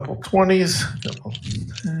20s.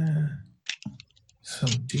 Some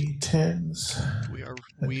D10s.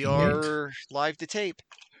 We are live to tape.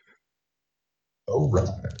 All right.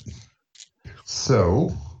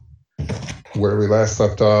 So, where we last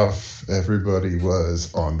left off, everybody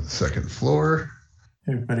was on the second floor.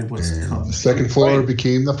 Everybody was and the second floor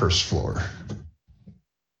became the first floor.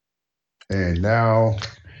 And now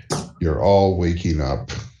you're all waking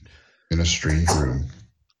up in a strange room.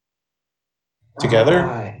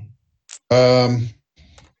 Together?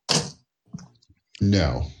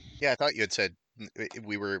 No. Yeah, I thought you had said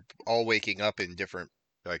we were all waking up in different,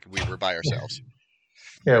 like we were by ourselves.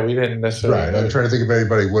 Yeah, we didn't necessarily. Right. I'm trying to think if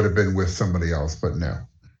anybody would have been with somebody else, but no,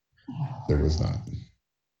 there was not.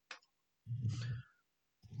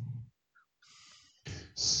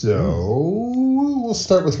 So we'll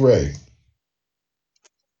start with Ray.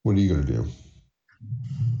 What are you going to do?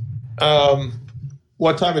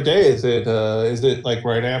 What time of day is it? Is it like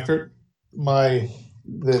right after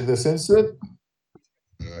this incident?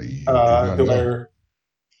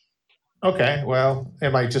 Okay, well,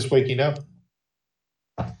 am I just waking up?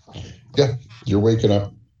 Yeah, you're waking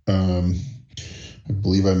up. I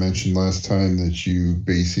believe I mentioned last time that you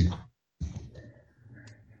basically...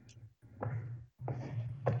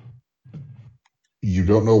 You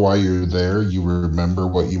don't know why you're there. You remember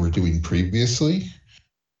what you were doing previously,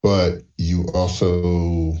 but you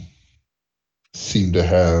also seem to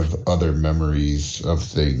have other memories of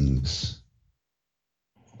things.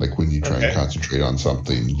 Like when you try and concentrate on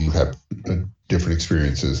something, you have different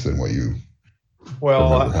experiences than what you...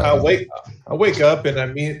 Well, I wake up and I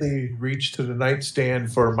immediately reach to the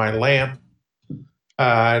nightstand for my lamp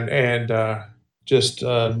and just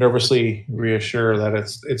nervously reassure that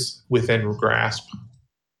it's within grasp.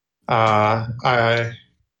 I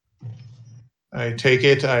take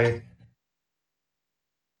it. I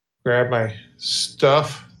grab my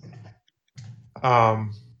stuff. What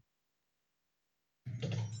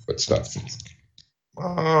stuff?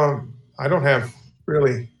 I don't have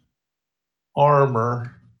really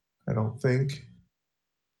armor, I don't think.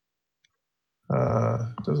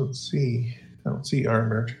 I don't see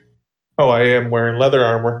armor. Oh, I am wearing leather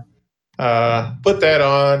armor. Put that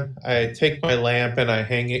on. I take my lamp and I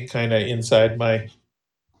hang it kind of inside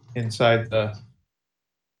the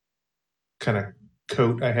kind of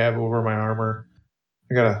coat I have over my armor.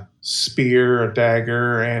 I got a spear, a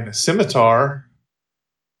dagger, and a scimitar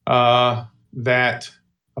that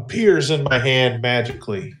appears in my hand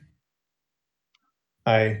magically.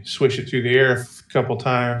 I swish it through the air a couple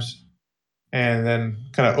times and then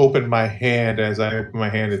kind of open my hand. As I open my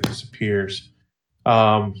hand, it disappears.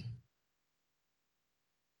 And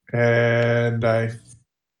I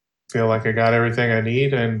feel like I got everything I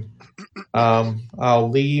need, and I'll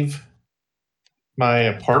leave my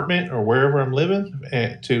apartment or wherever I'm living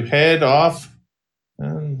to head off.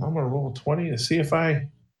 And I'm going to roll 20 to see if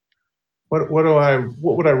what would I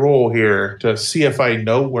roll here to see if I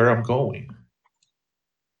know where I'm going?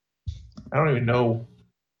 I don't even know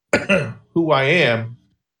who I am.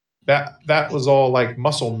 That was all like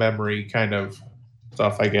muscle memory kind of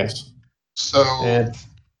stuff, I guess. So and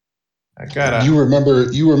I gotta. You remember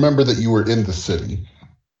that you were in the city.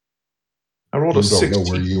 I rolled a 16. You don't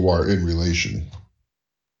know where you are in relation.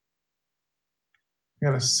 I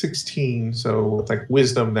got a 16, so with like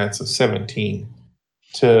wisdom, that's a 17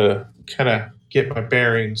 to kind of get my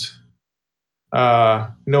bearings.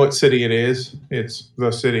 Know what city it is. It's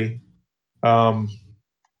the city.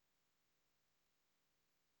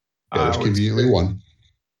 There's conveniently one.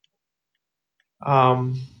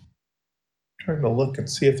 Trying to look and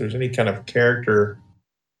see if there's any kind of character.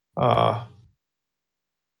 I'm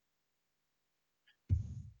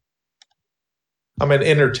an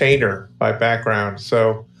entertainer by background,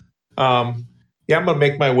 so I'm gonna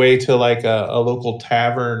make my way to like a local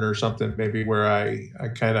tavern or something, maybe where I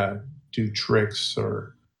kind of do tricks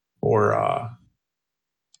or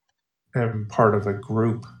am part of a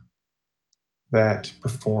group that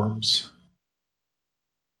performs,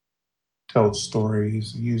 tells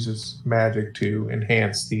stories, uses magic to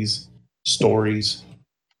enhance these stories.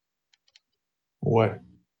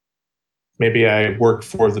 Maybe I work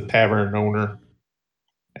for the tavern owner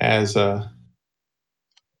as a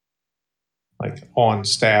like on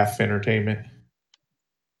staff entertainment.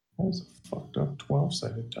 That was a fucked up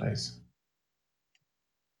 12-sided dice.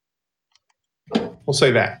 We'll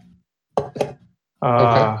say that.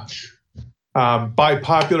 Okay. By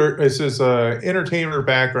popular, this is a entertainer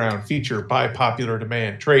background feature by popular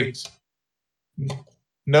demand. Traits: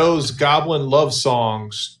 knows goblin love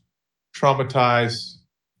songs, traumatized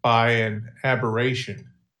by an aberration.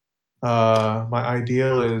 My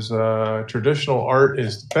ideal is traditional art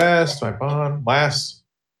is the best. My bond.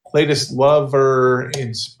 Latest lover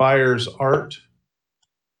inspires art.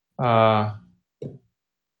 And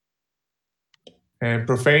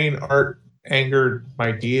profane art angered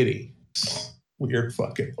my deity. Weird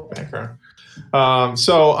fucking background.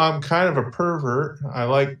 So I'm kind of a pervert. I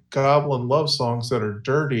like goblin love songs that are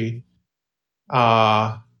dirty.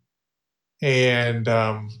 And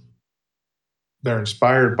they're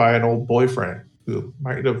inspired by an old boyfriend who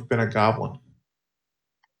might have been a goblin.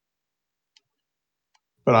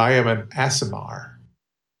 But I am an Aasimar.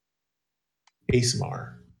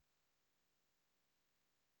 Aasimar.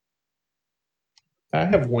 I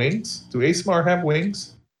have wings. Do Aasimar have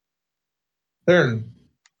wings? They're in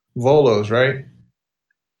Volos, right?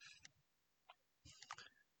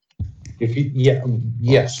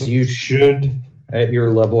 Yes, you should at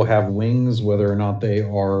your level have wings, whether or not they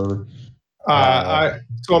are.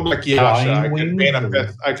 So I'm like Yasha. I can wings,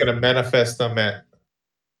 manifest them at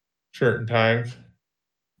certain times.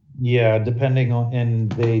 Yeah,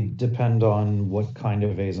 they depend on what kind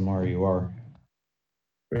of Aasimar you are.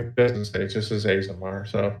 It doesn't say; it just says Aasimar.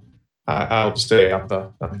 So I'll say I'm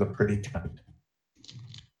the pretty kind,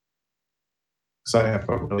 because I have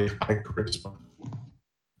a really high charisma.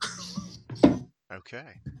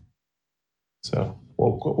 Okay. So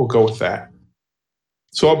we'll go with that.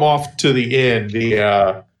 So I'm off to the inn,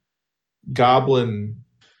 the goblin,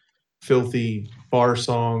 filthy bar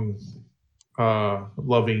song,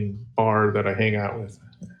 loving bar that I hang out with.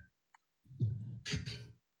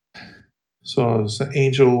 So I was an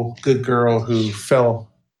angel, good girl who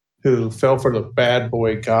fell for the bad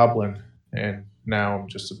boy goblin, and now I'm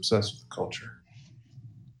just obsessed with the culture.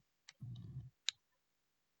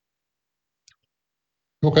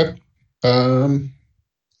 Okay.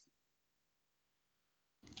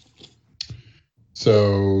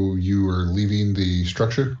 So you are leaving the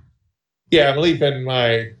structure? Yeah, I'm leaving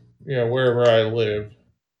my wherever I live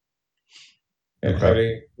and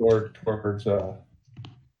heading towards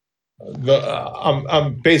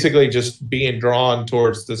I'm basically just being drawn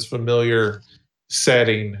towards this familiar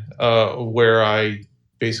setting where I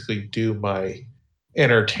basically do my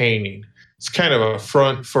entertaining. It's kind of a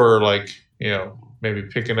front for maybe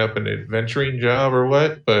picking up an adventuring job or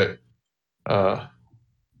what, but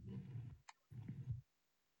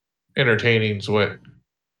entertaining is what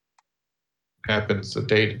happens the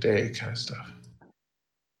day-to-day kind of stuff.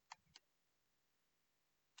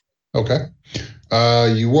 Okay.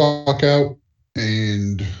 You walk out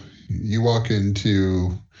and you walk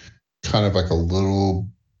into kind of like a little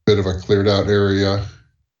bit of a cleared out area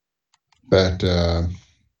that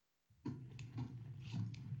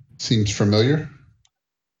seems familiar.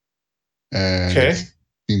 And it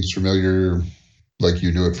seems familiar like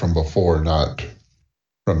you knew it from before, not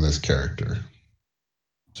from this character.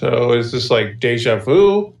 So is this like deja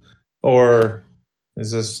vu, or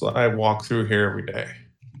is this I walk through here every day?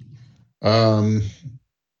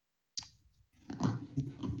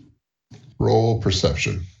 Roll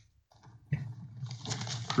perception.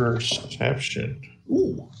 Perception.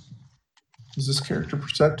 Ooh. Is this character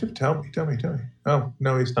perceptive? Tell me. Oh,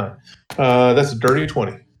 no, he's not. That's a dirty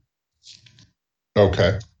 20.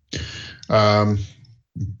 Okay.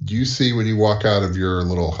 You see when you walk out of your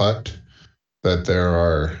little hut that there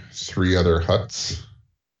are 3 other huts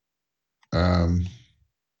in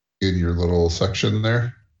your little section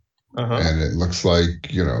there. Uh-huh. And it looks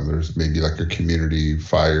like, there's maybe like a community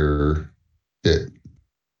fire pit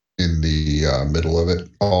in the middle of it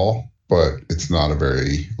all, but it's not a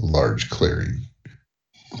very large clearing.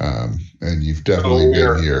 And you've definitely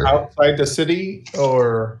been here. Outside the city,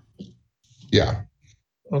 or? Yeah.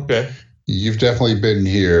 Okay. You've definitely been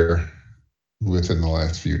here within the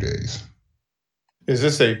last few days. Is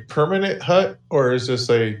this a permanent hut, or is this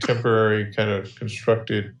a temporary kind of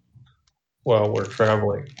constructed while we're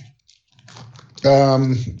traveling?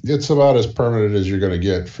 It's about as permanent as you're going to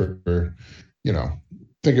get for,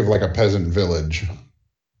 think of like a peasant village.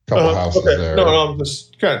 Couple houses there. No, I'm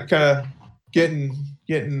just kind of getting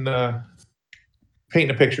painting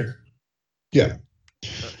a picture. Yeah.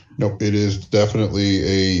 Nope, it is definitely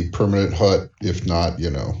a permanent hut, if not,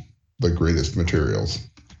 the greatest materials.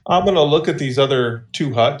 I'm going to look at these other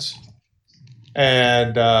 2 huts,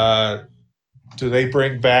 and do they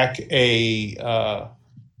bring back a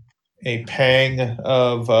pang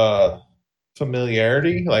of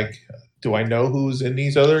familiarity? Like, do I know who's in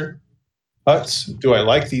these other huts? Do I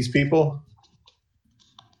like these people?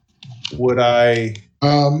 Would I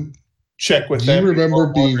check with them? You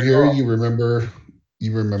remember being here? You remember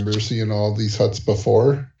seeing all these huts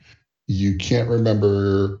before? You can't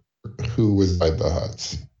remember who was inside the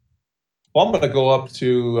huts. Well, I'm going to go up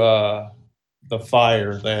to the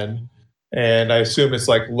fire then, and I assume it's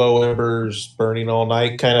like low embers burning all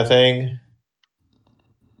night kind of thing.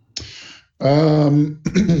 Kind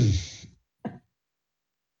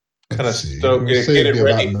of stoke it, get it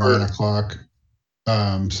ready about 9 o'clock.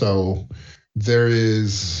 So there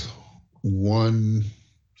is one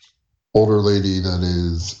older lady that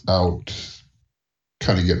is out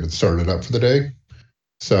kind of getting it started up for the day.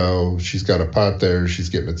 So she's got a pot there. She's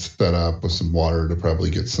getting it set up with some water to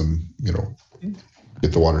probably get some, get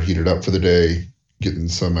the water heated up for the day, getting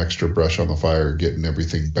some extra brush on the fire, getting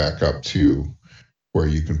everything back up to where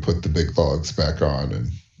you can put the big logs back on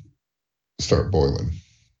and start boiling.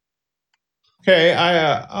 Okay,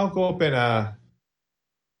 I'll go up and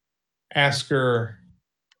ask her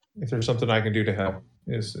if there's something I can do to help.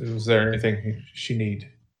 Is there anything she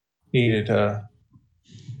needed? Good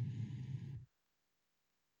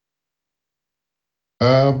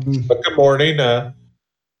morning. Is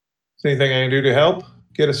anything I can do to help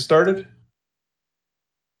get us started?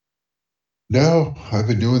 No, I've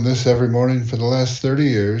been doing this every morning for the last 30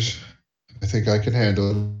 years. I think I can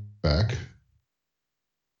handle it back.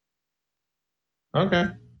 Okay.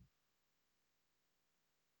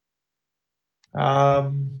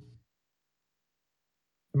 Am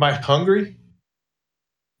I hungry?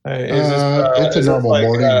 It's a normal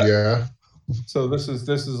morning, yeah. So this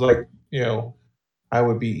is like, I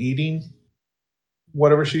would be eating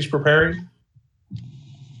whatever she's preparing.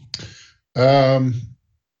 Well,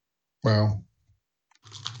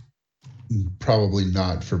 probably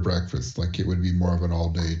not for breakfast. Like it would be more of an all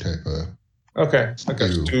day type of. Okay, like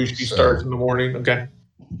a stew she starts in the morning. Okay,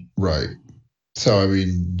 right. So I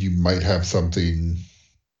mean, you might have something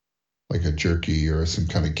like a jerky or some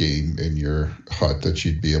kind of game in your hut that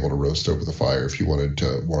you'd be able to roast over the fire if you wanted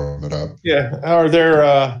to warm it up. Yeah. Are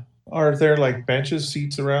there like benches,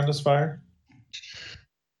 seats around this fire?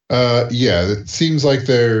 Yeah, it seems like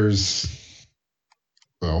there's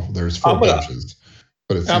 4 benches,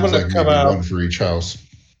 but it seems like maybe one for each house.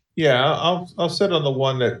 Yeah, I'll sit on the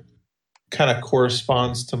one that kind of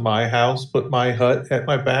corresponds to my house, put my hut at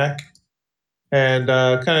my back, and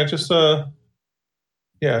kind of just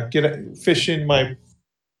fish into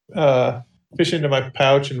my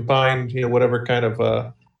pouch and find whatever kind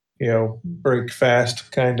of break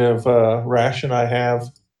fast kind of ration I have,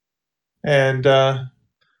 and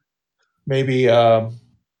maybe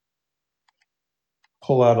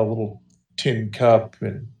pull out a little tin cup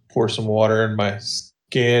and pour some water in my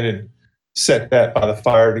skin and set that by the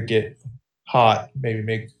fire to get hot. Maybe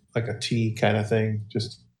make like a tea kind of thing.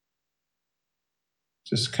 Just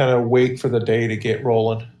kind of wait for the day to get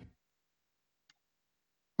rolling.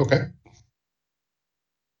 Okay.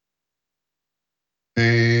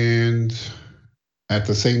 And at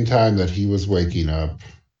the same time that he was waking up,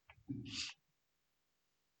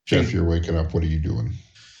 Jeff, you're waking up. What are you doing?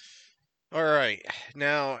 All right.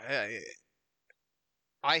 Now,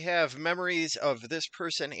 I have memories of this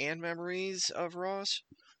person and memories of Ross.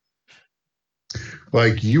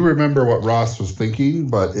 Like, you remember what Ross was thinking,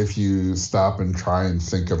 but if you stop and try and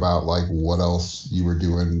think about, like, what else you were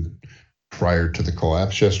doing prior to the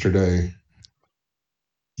collapse yesterday,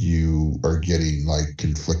 you are getting, like,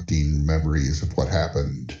 conflicting memories of what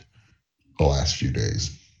happened the last few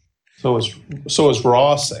days. So is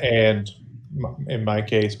Ross and, in my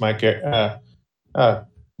case, Pop-Pop,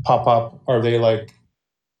 are they like,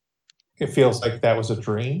 it feels like that was a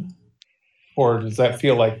dream? Or does that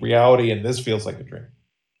feel like reality and this feels like a dream?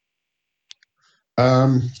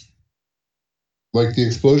 Like the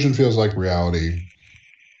explosion feels like reality.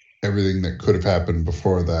 Everything that could have happened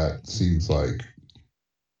before that seems like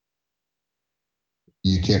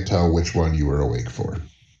you can't tell which one you were awake for.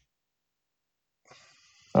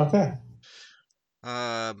 Okay.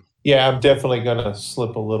 Yeah, I'm definitely gonna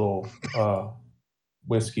slip a little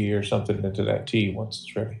whiskey or something into that tea once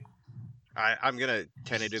it's ready. I'm gonna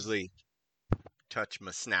tentatively touch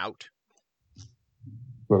my snout.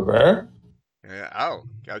 Where? Oh,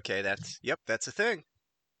 okay. That's a thing.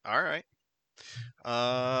 All right.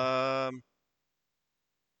 Yeah,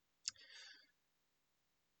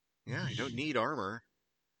 I don't need armor.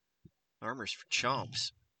 Armor's for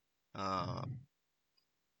chumps.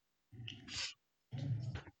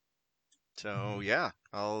 So yeah,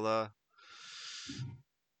 I'll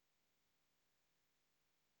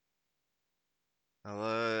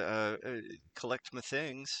collect my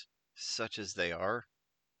things, such as they are.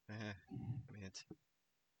 I mean, it's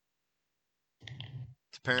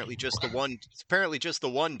apparently just the one. It's apparently just the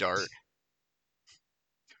one dart.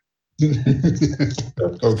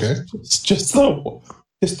 Okay. It's just the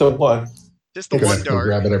one. Just the one dart.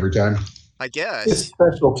 Grab it every time. I guess. It's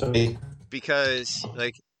special to me. because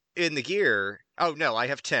like in the gear. Oh no, I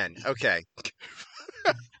have 10. Okay,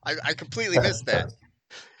 I completely missed that.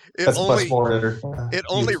 That's much more It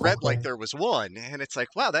only useful. read like there was one, and it's like,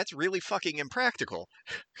 wow, that's really fucking impractical.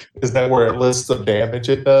 Is that where it lists the damage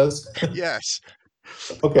it does? Yes.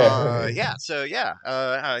 Okay. Yeah. So yeah.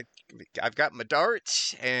 I've got my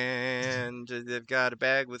darts, and they've got a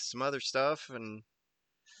bag with some other stuff, and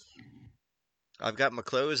I've got my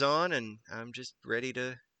clothes on, and I'm just ready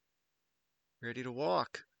to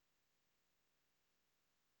walk.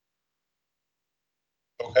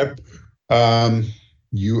 Okay.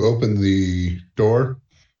 You open the door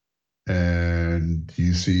and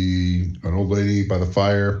you see an old lady by the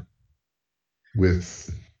fire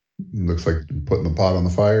with, looks like putting the pot on the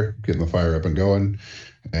fire, getting the fire up and going.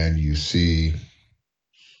 And you see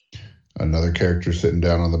another character sitting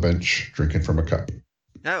down on the bench drinking from a cup.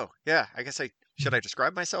 Oh, yeah. I guess should I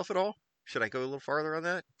describe myself at all? Should I go a little farther on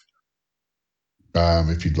that?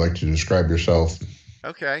 If you'd like to describe yourself.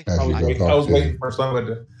 Okay. As you go I was talk waiting to, for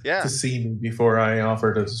someone to see me before I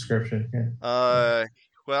offered a description. Yeah.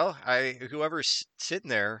 Well, whoever's sitting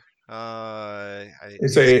there,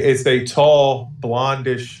 It's a tall,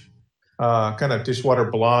 blondish, kind of dishwater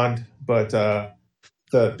blonde, but the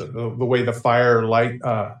way the fire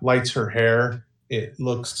lights her hair, it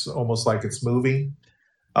looks almost like it's moving.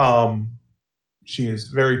 She is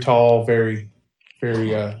very tall, very,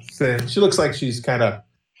 very thin. She looks like she's kind of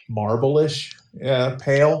marble-ish,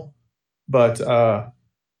 pale, but like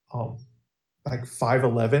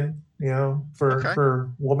 5'11",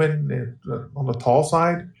 for woman, on the tall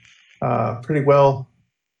side. Pretty well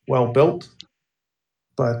built,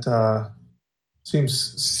 but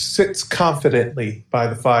sits confidently by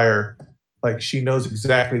the fire, like she knows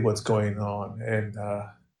exactly what's going on, and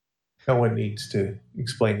no one needs to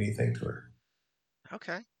explain anything to her.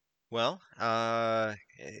 Okay. Well,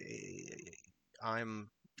 I'm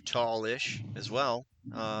tallish as well.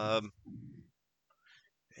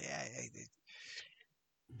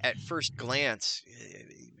 At first glance,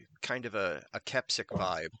 kind of a Kepsic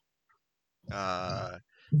vibe.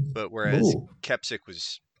 But whereas Kepsic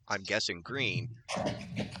was, I'm guessing, green,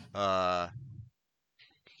 I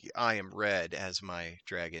am red, as my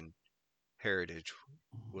dragon heritage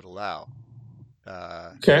would allow.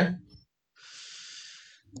 Okay.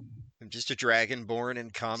 I'm just a dragon born in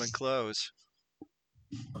common clothes.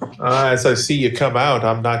 As I see you come out,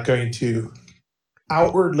 I'm not going to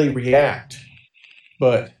outwardly react,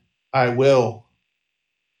 but I will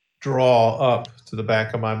draw up to the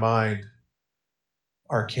back of my mind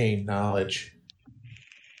arcane knowledge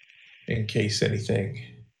in case anything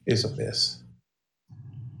is amiss.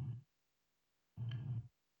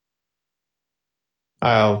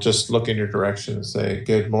 I'll just look in your direction and say,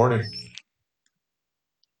 "Good morning."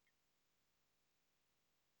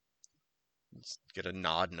 Just get a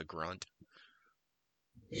nod and a grunt.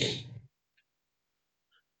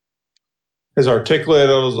 As articulate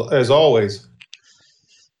as always.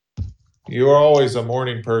 You are always a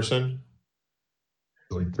morning person.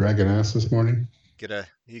 like dragon ass this morning. You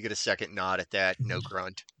get a second nod at that. No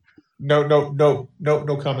grunt. No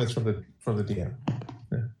comments from the DM.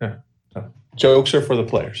 No. Jokes are for the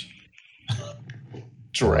players.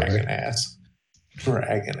 Dragon ass.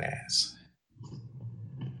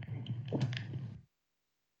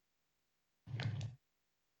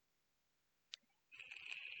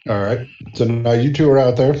 All right. So now you two are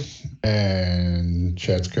out there, and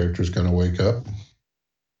Chad's character is going to wake up.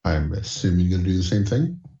 I'm assuming you're going to do the same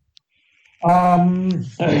thing.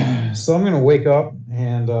 So I'm going to wake up,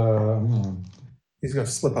 and he's going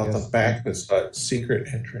to slip out the back of his secret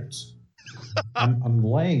entrance. I'm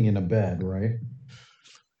laying in a bed, right?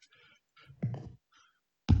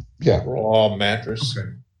 Yeah. Raw mattress.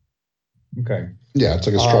 Okay. Yeah, it's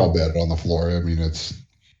like a straw bed on the floor. I mean, it's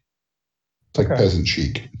like peasant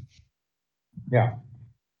chic. Yeah.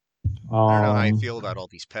 I don't know how I feel about all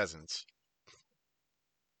these peasants.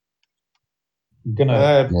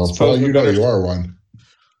 Well, suppose you know you are one.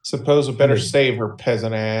 Suppose we better save her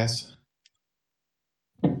peasant ass.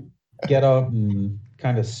 Get up and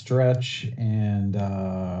kind of stretch and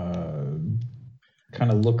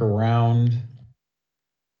kind of look around,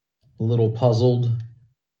 a little puzzled,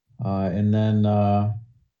 and then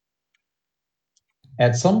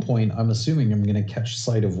at some point, I'm assuming I'm going to catch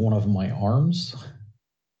sight of one of my arms.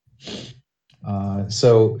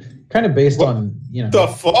 So kind of based on, the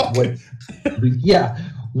fuck?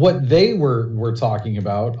 What they were talking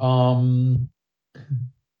about.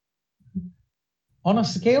 On a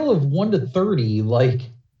scale of 1 to 30, like,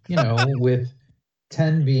 with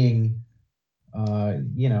 10 being,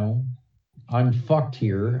 I'm fucked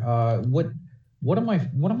here. what am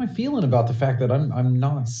I feeling about the fact that I'm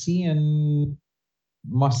not seeing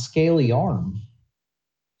my scaly arm?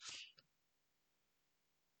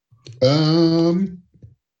 I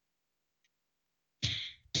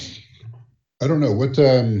don't know what.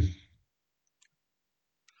 Do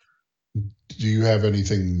you have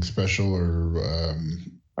anything special or?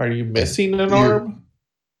 Are you missing an you're- arm?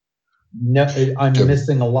 No, I'm Yep.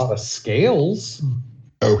 missing a lot of scales.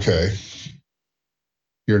 Okay.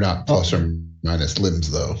 You're not plus or minus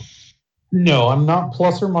limbs though. No, I'm not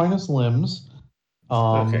plus or minus limbs.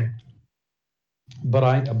 Okay. But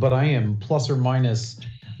I am plus or minus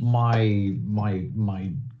my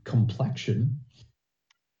complexion.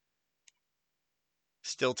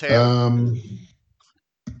 Still Tam.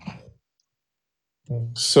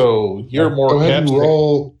 So you're more Go ahead and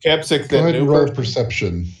roll. capsic Go than ahead and roll Newper?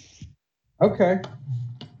 perception. Okay.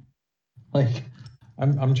 Like,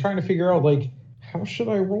 I'm trying to figure out, like, how should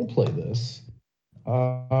I role play this?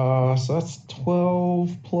 So that's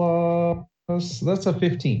 12 plus, that's a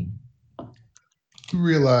 15. You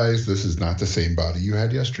realize this is not the same body you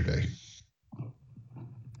had yesterday.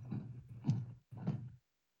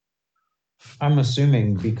 I'm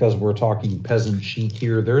assuming because we're talking peasant chic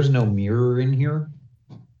here, there's no mirror in here.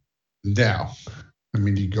 Now, I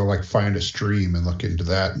mean, you go like find a stream and look into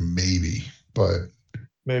that, maybe, but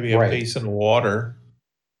Maybe a Right. basin of water.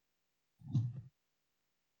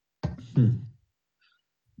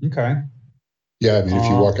 Okay. yeah, I mean, if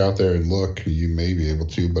you Uh, walk out there and look, you may be able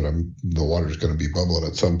to, but the water's going to be bubbling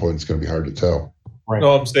at some point. It's going to be hard to tell. Right.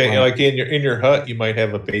 No, I'm saying Right. like in your hut, you might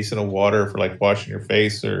have a basin of water for like washing your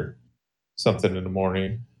face or something in the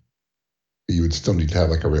morning. But you would still need to have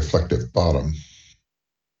like a reflective bottom.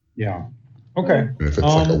 Yeah. Okay. And if it's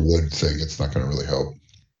like a Um, wood thing, it's not going to really help.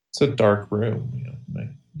 It's a dark room. You know, might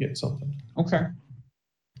get something. Okay.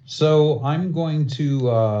 So I'm going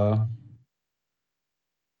to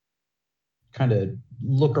kind of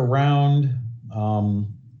look around.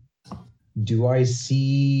 Do I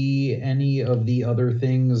see any of the other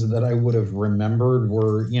things that I would have remembered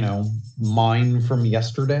were, mine from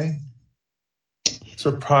yesterday?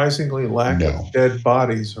 Surprisingly lack No. of dead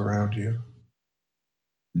bodies around you.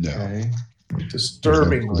 No. Okay.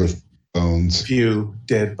 Disturbingly There's bones. few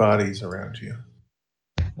dead bodies around you.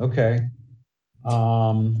 Okay.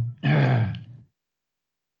 I'm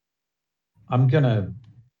gonna,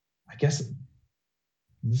 I guess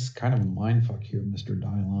this is kind of a mindfuck here, Mr.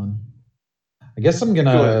 Dylon. I guess I'm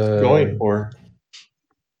gonna What it's going for.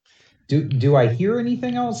 do I hear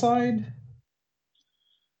anything outside?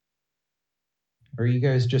 Are you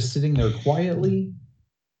guys just sitting there quietly?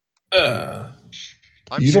 I'm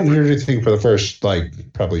You don't super, hear anything for the first, like,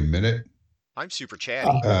 probably minute. I'm super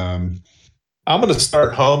chatty. Um, I'm gonna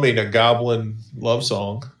start humming a goblin love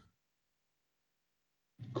song.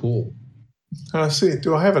 Cool. See,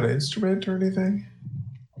 do I have an instrument or anything?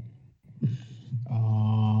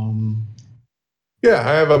 Yeah,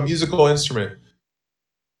 I have a musical instrument.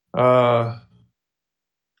 So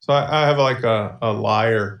I have like a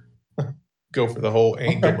lyre. Go for the whole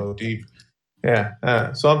angel Okay. motif.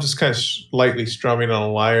 Yeah. So I'm just kind of lightly strumming on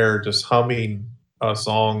a lyre, just humming a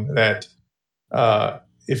song that,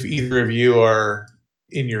 if either of you are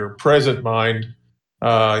in your present mind,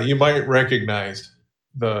 you might recognize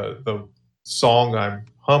the song I'm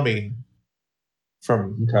humming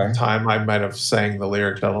from Okay. the time I might have sang the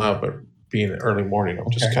lyrics out loud, but being early morning,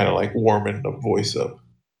 I'm just Okay. kind of like warming the voice up.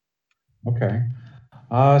 Okay.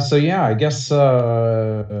 So yeah, I guess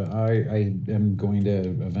I am going to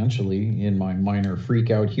eventually, in my minor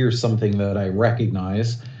freak out, hear something that I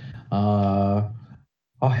recognize. I'll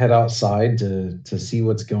head outside to see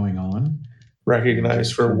what's going on.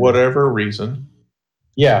 Recognize for whatever reason.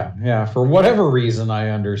 Yeah. For whatever reason, I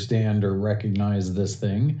understand or recognize this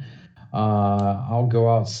thing. I'll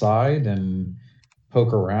go outside and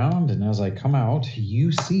poke around, and as I come out,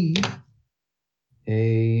 you see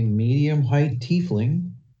a medium height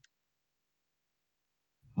tiefling.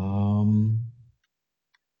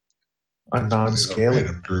 A non-scaling.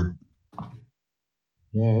 random group.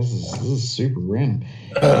 Yeah, this is super random.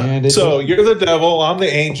 And So you're the devil, I'm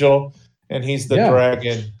the angel, and he's the Yeah.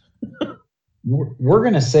 dragon. we're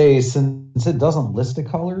gonna say, since it doesn't list a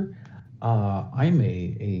color, I'm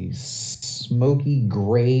a smoky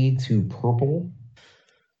gray to purple.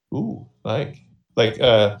 Ooh, like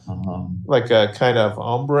a kind of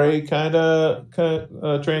ombre kind of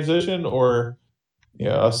transition, or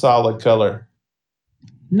a solid color.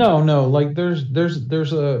 No, like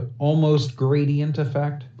there's a almost gradient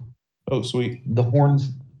effect. Oh, sweet. The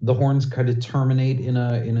horns kind of terminate in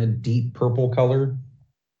a deep purple color.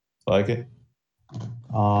 Like it.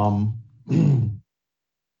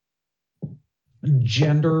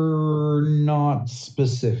 Gender not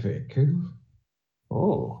specific.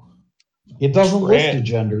 Oh. It doesn't list a Trans.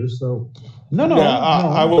 gender, so Yeah, no.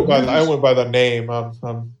 I went by You're just- the name. I'm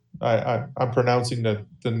pronouncing the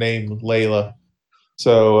name Layla,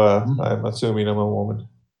 so I'm assuming I'm a woman,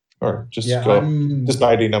 or just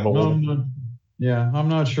deciding I'm a woman. I'm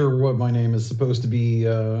not sure what my name is supposed to be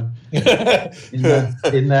in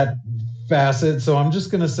that facet, so I'm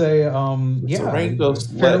just gonna say arrange those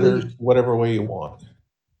fairly, letters whatever way you want.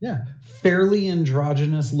 yeah, fairly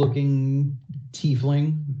androgynous looking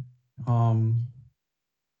tiefling,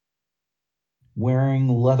 wearing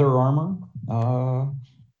leather armor.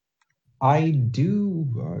 I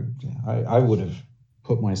would have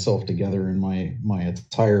put myself together in my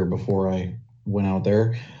attire before I went out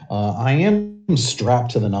there. I am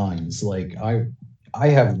strapped to the nines. Like I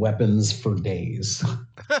have weapons for days.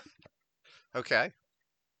 Okay.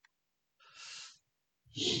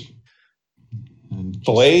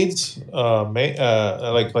 Blades,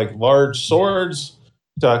 like large swords.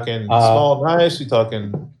 You talking small knives? You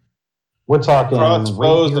talking? We're talking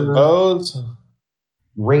crossbows and bows.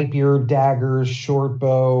 Rapier, daggers, short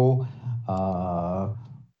bow,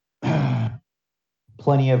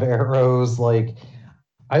 plenty of arrows. Like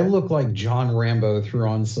I look like John Rambo threw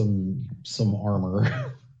on some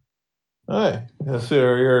armor. Hey, so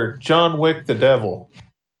you're John Wick the Devil.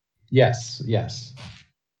 Yes.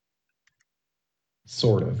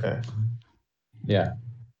 Sort of. Okay. Yeah.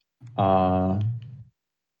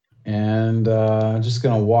 And just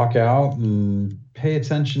gonna walk out and pay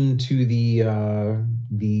attention to the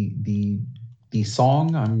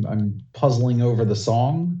song. I'm puzzling over the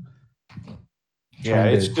song. Yeah,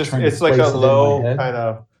 it's like a low kind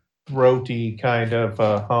of throaty kind of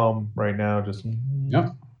hum right now. Just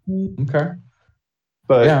yep. Okay.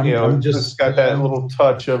 But yeah, I'm just got that little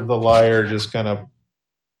touch of the lyre, just kind of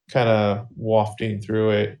wafting through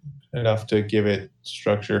it enough to give it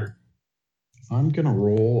structure. I'm gonna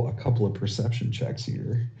roll a couple of perception checks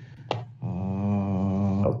here.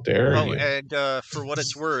 How dare you? And for what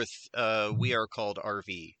it's worth, we are called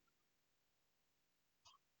RV.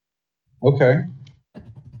 Okay.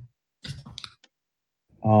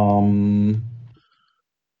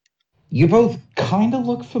 You both kind of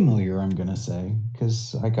look familiar, I'm gonna say,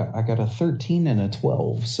 because I got a 13 and a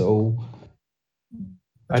 12. So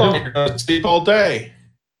I thought you were gonna sleep all day.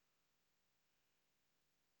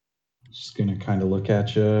 Just gonna kind of look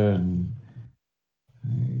at you and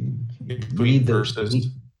need the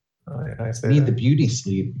beauty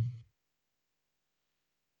sleep.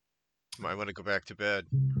 Might want to go back to bed.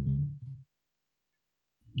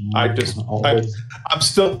 I'm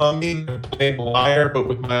still humming and playing lyre, but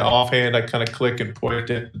with my offhand, I kind of click and point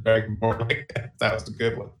it and Dragonborn. Like that was a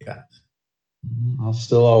good one. Yeah. I'll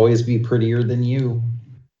still always be prettier than you.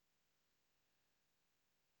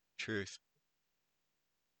 Truth.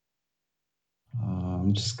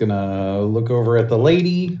 I'm just gonna look over at the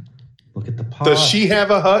lady. Look at the pot. Does she have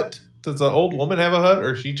a hut? Does the old woman have a hut,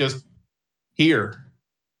 or is she just here?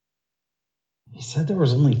 He said there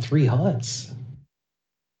was only 3 huts.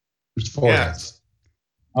 There's 4 huts.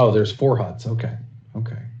 Oh, there's 4 huts. Okay.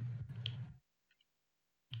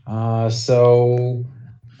 So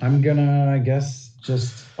I'm gonna, I guess,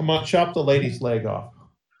 I'm gonna chop the lady's leg off.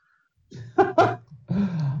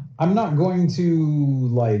 I'm not going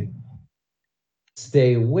to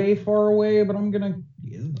stay way far away, but I'm going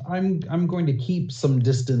to keep some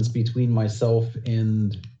distance between myself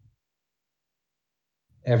and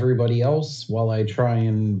everybody else while I try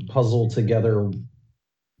and puzzle together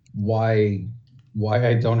why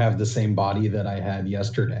I don't have the same body that I had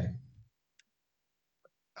yesterday.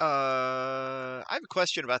 I have a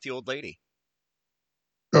question about the old lady.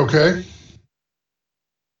 Okay.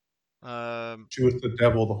 She was the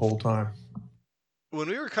devil the whole time. When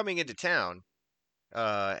we were coming into town,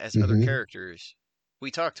 as other characters, we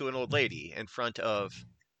talked to an old lady in front of.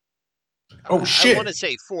 Oh shit! I want to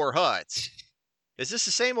say 4 huts. Is this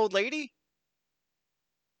the same old lady?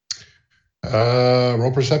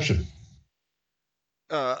 Roll perception.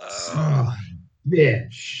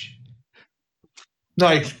 Bitch.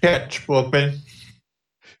 Nice catch, Bookman.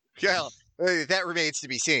 Yeah, that remains to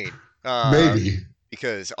be seen. Maybe.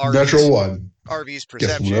 Because Natural 1. RV's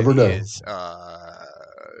perception is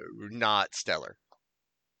not stellar.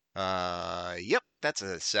 Yep, that's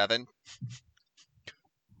a 7.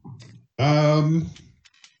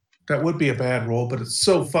 That would be a bad roll, but it's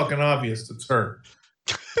so fucking obvious it's her.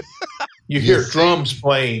 You hear drums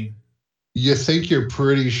playing. You think you're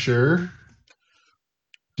pretty sure?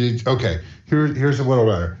 Okay, here's a little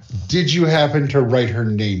matter. Did you happen to write her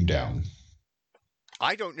name down?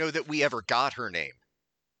 I don't know that we ever got her name.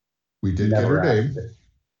 We did Never get her asked name. it.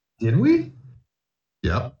 Did we?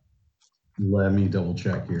 Yep. Let me double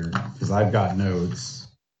check here because I've got notes.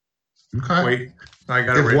 Okay. Wait, I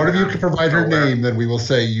got it. If one of you written can down. provide her Oh, where? name, then we will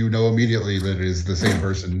say you know immediately that it is the same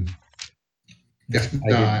person. If I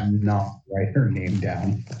not, did not write her name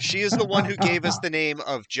down. She is the one who gave us the name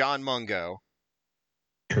of John Mungo,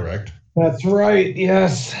 correct. That's right.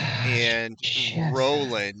 Yes. and Shit.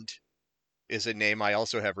 Roland is a name I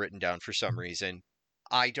also have written down for some reason.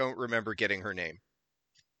 I don't remember getting her name.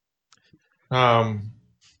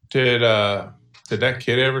 Did that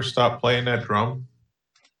kid ever stop playing that drum?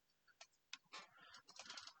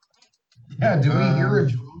 Yeah. Do we hear a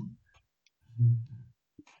drum?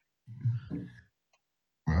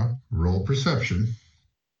 Well, roll perception.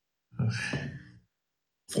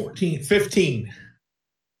 15.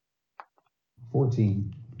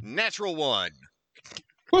 14. Natural one.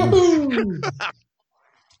 Woohoo!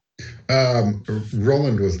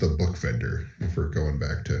 Roland was the book vendor, if we're going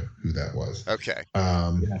back to who that was. Okay.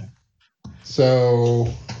 Yeah. So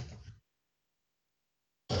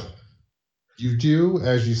you do,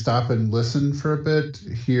 as you stop and listen for a bit,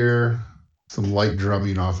 hear some light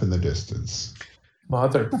drumming off in the distance.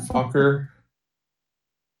 Motherfucker.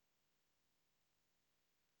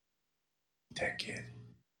 That kid.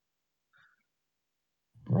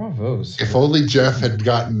 Bravo. Sir. If only Jeff had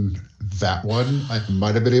gotten that one, I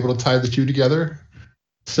might have been able to tie the two together.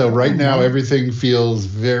 So right now, everything feels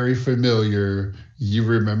very familiar. You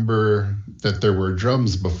remember that there were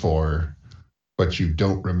drums before, but you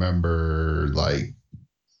don't remember like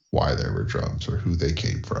why there were drums or who they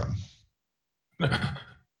came from.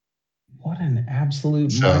 What an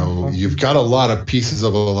absolute. So mindfuck. you've got a lot of pieces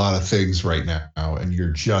of a lot of things right now, and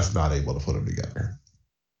you're just not able to put them together.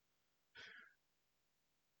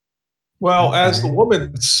 Well, as the Okay.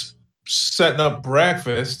 woman's setting up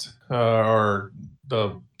breakfast or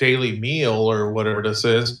the daily meal or whatever this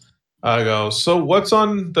is, I go, so what's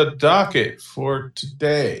on the docket for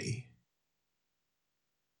today?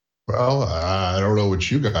 Well, I don't know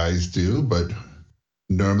what you guys do, but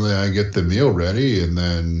normally I get the meal ready and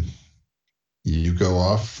then you go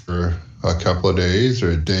off for a couple of days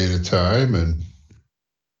or a day at a time. And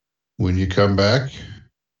when you come back,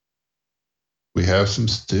 we have some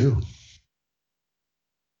stew.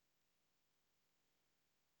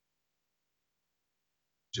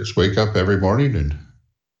 Just wake up every morning and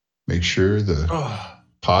make sure the Oh,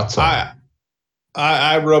 pot's on.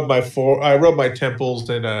 I rub my temples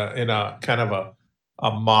in a kind of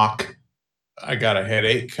a mock I got a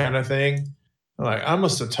headache kind of thing. I'm like, I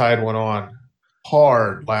must have tied one on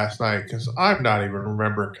hard last night because I'm not even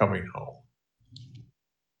remember coming home.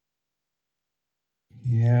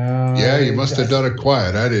 Yeah. Yeah, you must have done it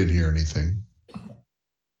quiet. I didn't hear anything.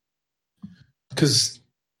 Because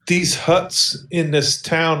these huts in this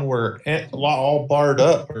town were all barred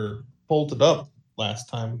up or bolted up last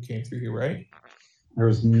time we came through here, right? There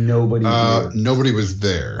was nobody here. Nobody was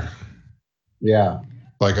there. Yeah.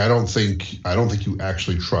 Like I don't think you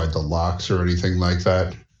actually tried the locks or anything like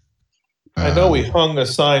that. I know we hung a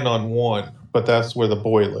sign on one, but that's where the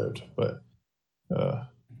boy lived. But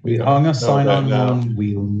We hung a sign that on now. one.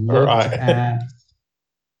 We looked at.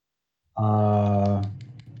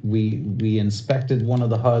 We inspected one of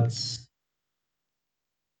the huts.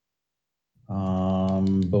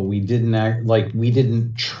 But we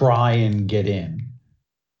didn't try and get in.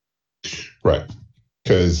 Right.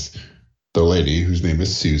 Because the lady, whose name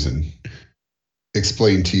is Susan,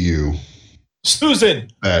 explained to you Susan.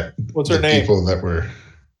 that What's her name? People that were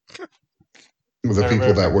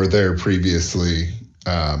there previously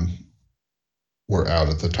were out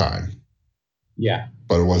at the time. Yeah.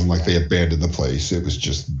 But it wasn't like they abandoned the place. It was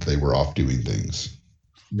just they were off doing things.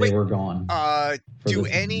 They Wait, were gone. Do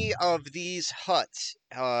any of these huts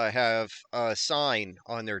have a sign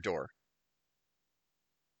on their door?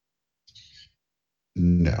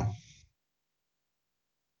 No.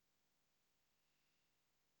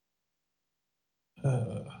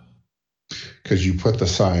 Because you put the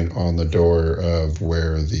sign on the door of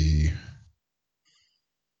where the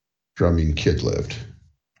drumming kid lived.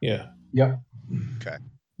 Yeah. Yep. Okay.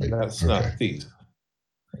 That's not these.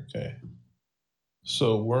 Okay.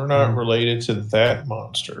 So we're not related to that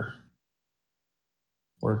monster.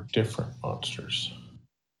 We're different monsters.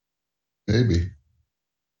 Maybe.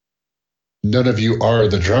 None of you are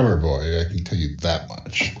the drummer boy, I can tell you that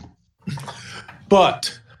much.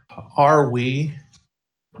 But are we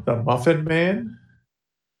the Muffin Man?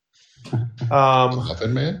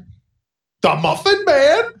 Muffin Man? The Muffin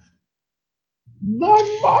Man?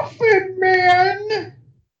 The Muffin Man!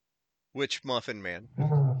 Which Muffin Man?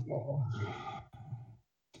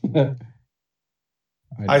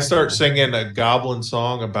 I start singing a goblin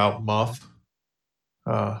song about Muff.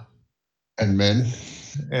 And men.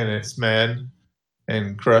 And it's men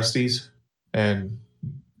and Krusties. And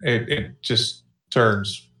it just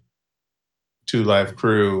turns 2 Live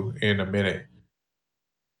Crew in a minute.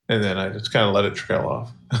 And then I just kind of let it trail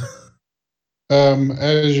off.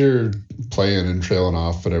 As you're playing and trailing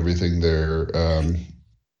off and everything there,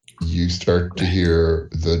 you start to hear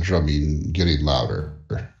the drumming getting louder.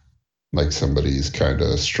 Like somebody's kind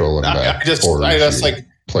of strolling back. I just like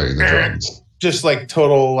playing the drums. Just like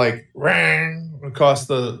total like rang across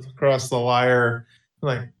the wire.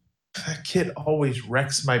 Like, that kid always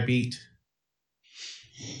wrecks my beat.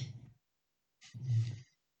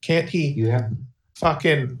 Can't he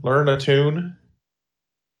fucking learn a tune?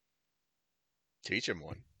 Teach him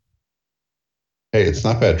one. Hey, it's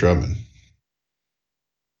not bad drumming.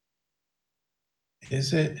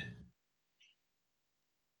 Is it?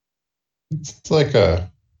 It's like a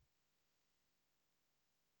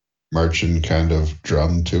marching kind of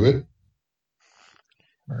drum to it.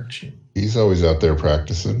 Marching. He's always out there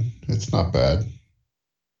practicing. It's not bad.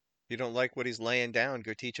 You don't like what he's laying down,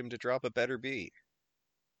 go teach him to drop a better beat.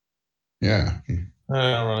 Yeah. I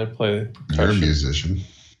don't really play percussion. You're a musician.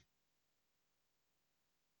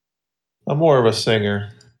 I'm more of a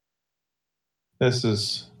singer. I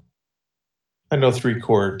know 3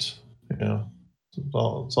 chords, It's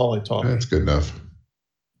all I talk. That's good enough.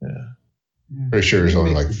 Yeah. Pretty sure there's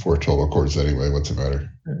only like 4 total chords anyway. What's the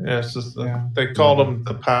matter? Yeah, it's just they called them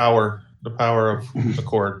the power of the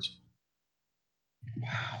chords.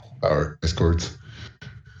 Power chords.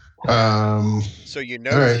 So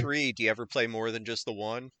right. 3. Do you ever play more than just the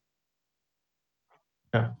one?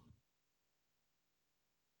 Yeah.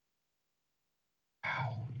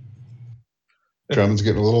 Drums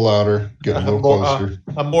getting a little louder, getting a little closer.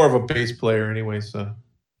 I'm more of a bass player anyway, so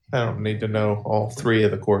I don't need to know all 3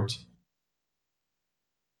 of the chords.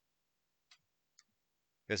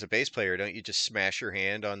 As a bass player, don't you just smash your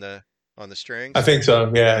hand on the strings? I think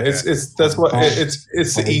so. Yeah, Okay. it's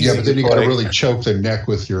easy. Yeah, but then you to got to play. really choke the neck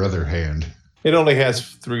with your other hand. It only has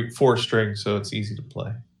 4 strings, so it's easy to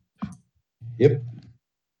play. Yep.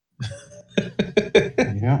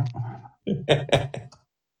 Yeah.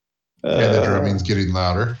 And the drumming's getting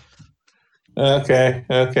louder. Okay.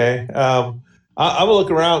 I will look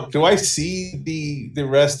around. Do I see the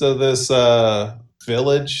rest of this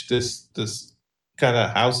village? This kind of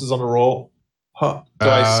houses on the roll? Huh. Do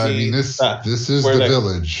I see? This is the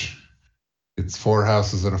village. It's 4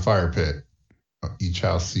 houses and a fire pit. Each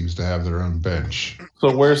house seems to have their own bench.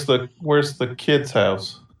 So where's the kid's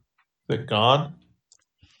house? Is it gone?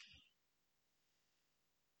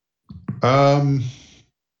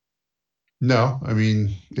 No, I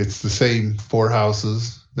mean, it's the same 4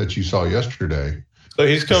 houses that you saw yesterday. So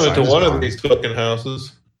he's coming to one of these fucking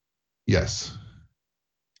houses. Yes.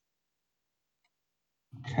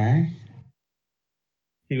 Okay.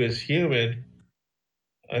 He was human.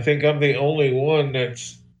 I think I'm the only one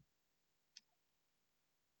that's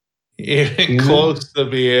even close to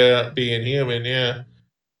being human, yeah.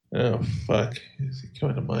 Oh, fuck. Is he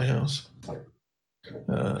coming to my house?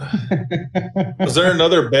 Was there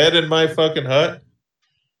another bed in my fucking hut?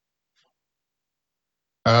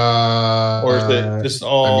 Or is it just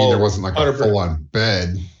all... I mean, there wasn't like a full-on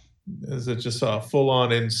bed. Is it just a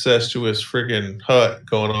full-on incestuous friggin' hut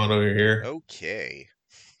going on over here? Okay.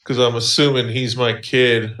 Because I'm assuming he's my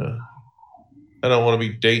kid. I don't want to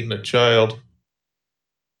be dating a child.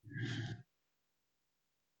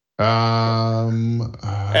 As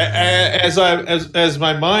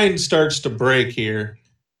my mind starts to break here,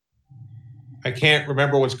 I can't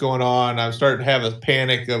remember what's going on. I'm starting to have a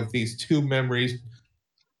panic of these 2 memories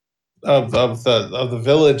of the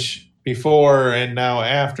village before and now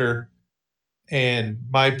after, and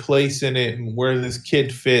my place in it and where this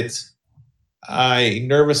kid fits. I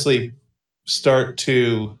nervously start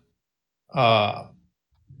to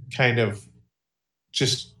kind of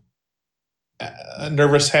just a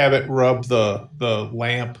nervous habit rub the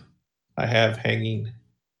lamp I have hanging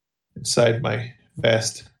inside my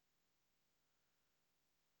vest.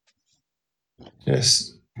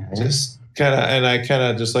 Just kind of, and I kind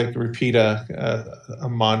of just like repeat a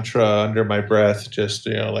mantra under my breath, just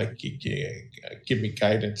like give me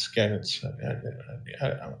guidance.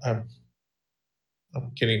 I'm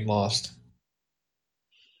getting lost.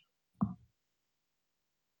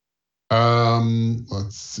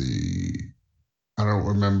 Let's see. I don't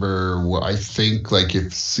remember what I think. Like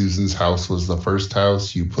if Susan's house was the first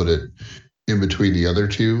house, you put it in between the other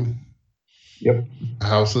 2. Yep.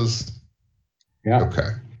 Houses. Yeah. Okay.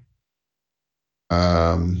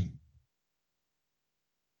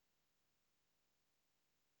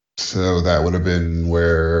 So that would have been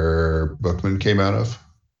where Bookman came out of?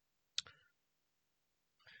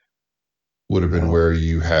 Would have been Oh. where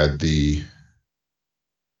you had the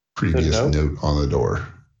previous note? note on the door.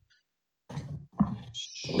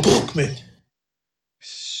 Bookman.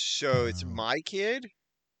 So it's my kid?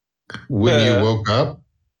 When you woke up,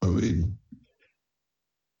 I mean,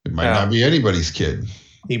 it might not be anybody's kid.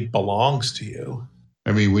 He belongs to you.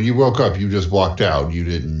 I mean, when you woke up, you just walked out. You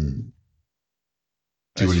didn't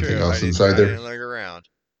do That's anything true. else I inside there? didn't look around.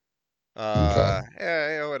 Okay.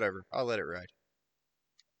 Yeah, whatever. I'll let it ride.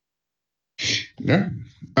 Yeah.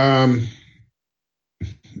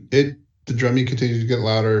 The drumming continues to get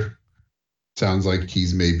louder. Sounds like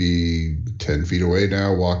he's maybe 10 feet away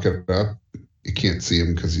now, walking up. You can't see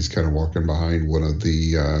him because he's kind of walking behind one of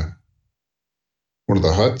the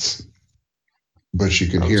huts, but you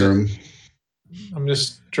can hear him. I'm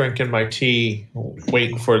just drinking my tea,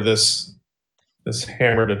 waiting for this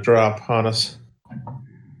hammer to drop on us.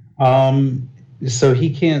 So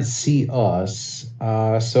he can't see us.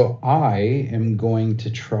 So I am going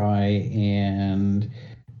to try and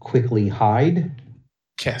quickly hide.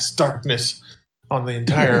 Cast darkness on the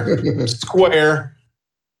entire square.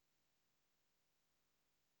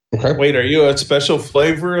 Okay. Wait, are you a special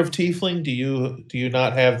flavor of tiefling? Do you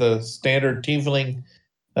not have the standard tiefling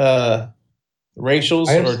racials,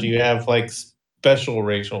 or do you have like special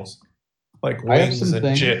racials, like wings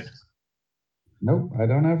and shit? Nope, I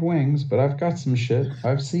don't have wings, but I've got some shit.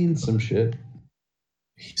 I've seen some shit.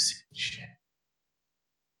 You've seen shit.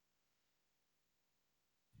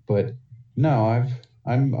 But no,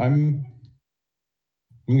 I'm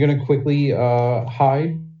gonna quickly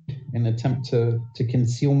hide and attempt to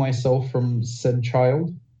conceal myself from said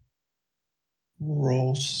child.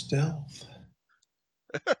 Roll stealth.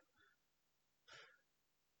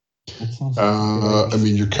 I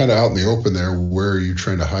mean, you're kind of out in the open there. Where are you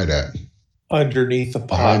trying to hide at? Underneath the pot.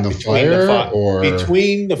 Behind the fire, or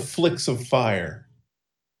between the flicks of fire.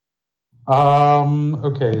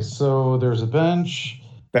 Okay, so there's a bench.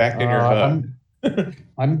 Back in your hut.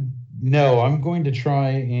 I'm going to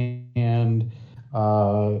try and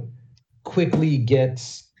quickly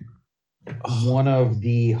get one of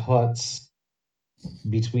the huts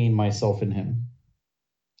between myself and him.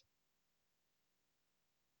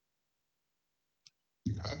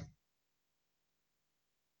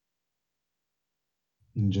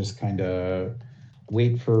 And just kind of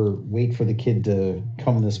wait for the kid to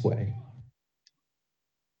come this way.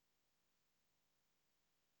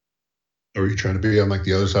 Are you trying to be on like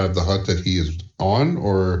the other side of the hut that he is on,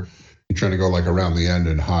 or are you trying to go like around the end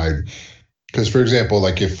and hide? Because, for example,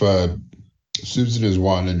 like if Susan is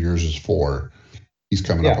 1 and yours is 4, he's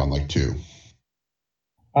coming up on like 2.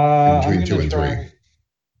 Between 2 and 3.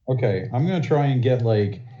 Okay, I'm gonna try and get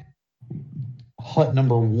like hut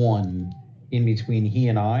number 1 in between he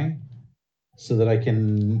and I, so that I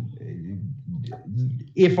can,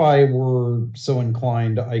 if I were so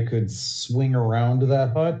inclined, I could swing around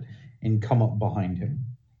that hut and come up behind him.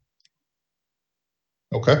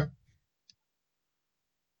 Okay.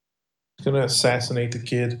 He's gonna assassinate the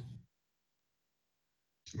kid.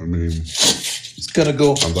 I mean, it's gonna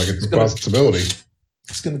go. Sounds like it's a possibility.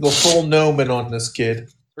 It's gonna go full gnomon on this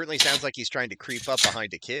kid. Certainly sounds like he's trying to creep up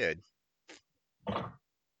behind a kid.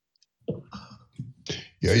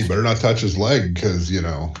 Yeah, you better not touch his leg, because,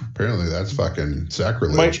 apparently that's fucking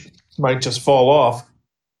sacrilege. Might just fall off.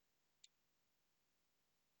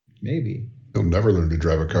 Maybe. He'll never learn to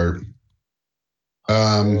drive a cart.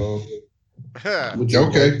 Okay.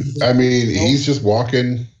 I mean, he's just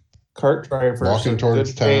walking. Cart driver. Walking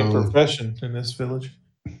towards town. Profession in this village.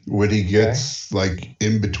 When he gets like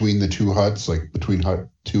in between the 2 huts, like between hut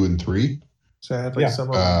 2 and 3. Sadly, some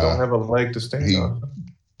of them don't have a leg to stand on.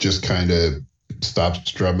 Just kind of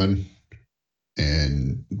stops drumming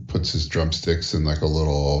and puts his drumsticks in like a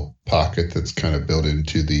little pocket that's kind of built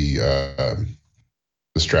into the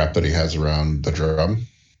strap that he has around the drum.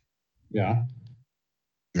 Yeah.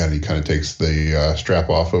 And he kind of takes the strap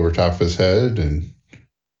off over top of his head, and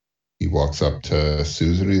he walks up to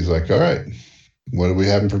Susan. He's like, "All right, what are we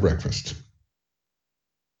having for breakfast?"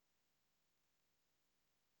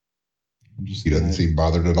 He doesn't seem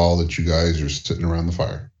bothered at all that you guys are sitting around the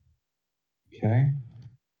fire. Okay.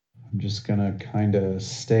 I'm just gonna kind of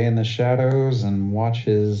stay in the shadows and watch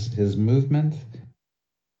his movement.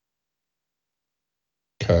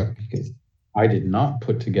 Okay. Because I did not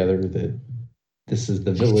put together that this is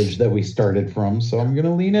the village that we started from, so I'm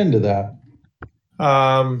gonna lean into that.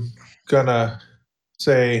 Gonna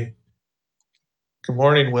say, "Good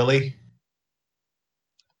morning, Willie."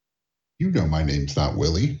 You know my name's not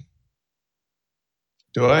Willie.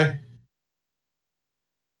 Do I?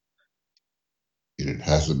 It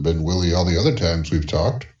hasn't been Willie all the other times we've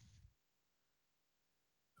talked.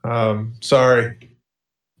 Sorry.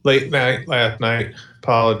 Late night last night.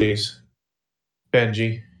 Apologies,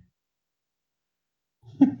 Benji.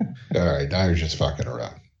 All right, now you're just fucking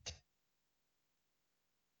around.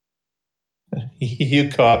 You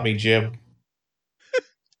caught me, Jim.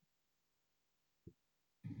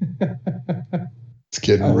 It's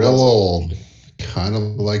getting real old. Kind of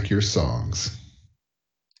like your songs.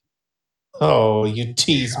 Oh, you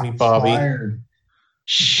tease me, Bobby. Fired.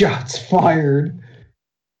 Shots fired.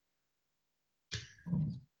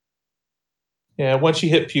 Yeah, once you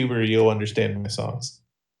hit puberty, you'll understand my songs.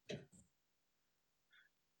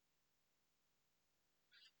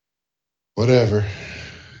 Whatever.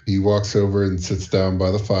 He walks over and sits down by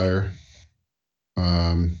the fire,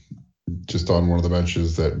 just on one of the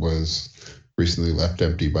benches that was recently left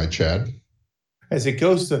empty by Chad. As he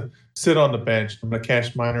goes to sit on the bench, I'm going to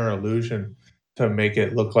cast Minor Illusion to make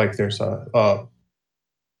it look like there's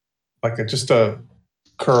just a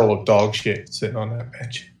curl of dog shit sitting on that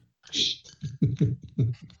bench.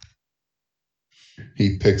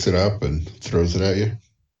 He picks it up and throws it at you.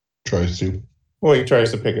 Tries to. Well, he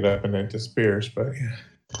tries to pick it up and then disappears, but yeah.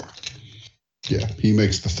 Yeah, he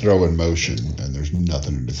makes the throw in motion and there's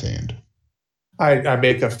nothing in his hand. I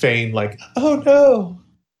make a feign like, oh no,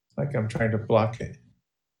 like I'm trying to block it.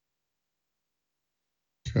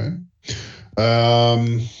 Okay.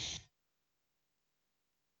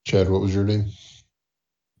 Chad, what was your name?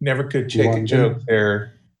 Never could take a joke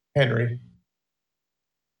there, Henry.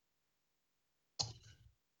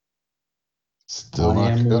 Still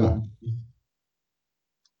not gonna.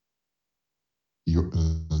 You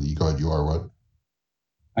are what?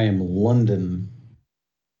 I am London.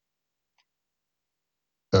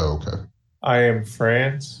 Oh, okay. I am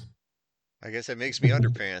France. I guess that makes me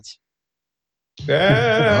underpants.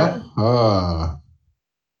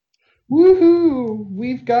 Woohoo!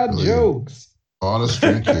 We've got Really? Jokes. On a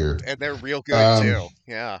streak here. And they're real good too.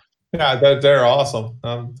 Yeah. Yeah, they're awesome.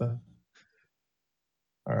 Our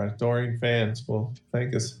adoring fans will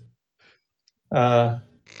thank us.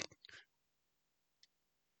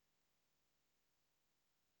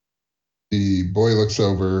 The boy looks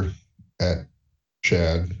over at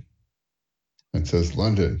Chad and says,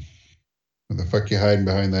 London, what the fuck you hiding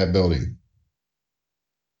behind that building?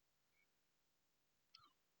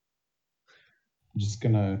 I'm just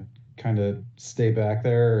gonna kind of stay back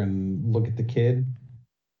there and look at the kid.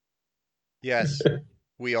 Yes.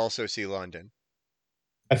 We also see London.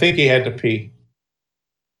 I think he had to pee.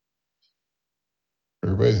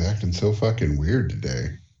 Everybody's acting so fucking weird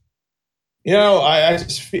today. You know, I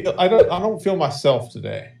just feel I don't feel myself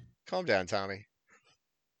today. Calm down, Tommy.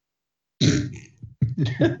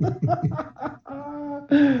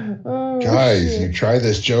 Oh, Guys, shit. you try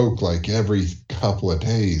this joke like every couple of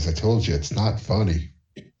days. I told you it's not funny.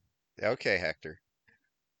 Okay, Hector.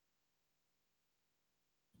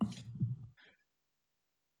 I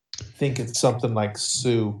think it's something like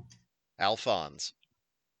Sue, Alphonse.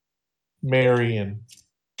 Marion.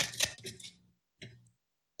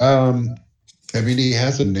 I mean, he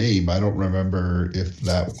has a name. I don't remember if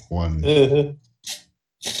that one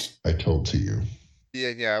I told to you.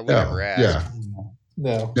 Yeah, we never asked. Yeah.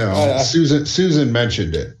 No. Susan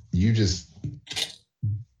mentioned it. You just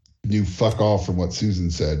knew fuck all from what Susan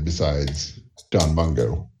said besides Don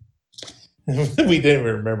Mungo. We didn't even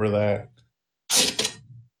remember that.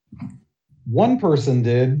 One person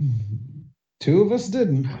did. Two of us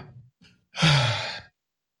didn't.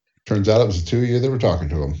 Turns out it was the two of you that were talking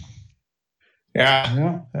to him.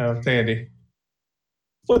 Yeah. Sandy.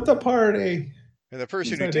 What the party? And the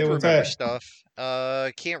person who Whose did idea was remember that? stuff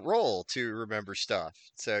can't roll to remember stuff.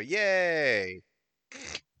 So yay.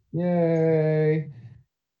 Yay.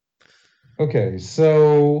 Okay,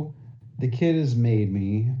 so the kid has made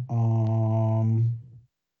me.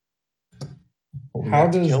 How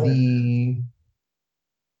does the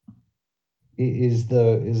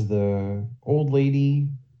old lady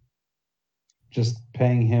just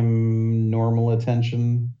paying him normal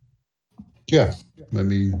attention? Yeah. I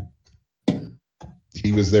mean,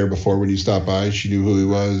 he was there before when you stopped by. She knew who he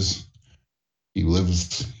was. He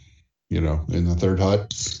lives, in the third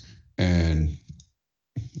hut. And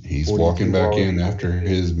he's walking back in after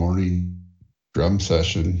his morning drum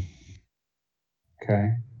session.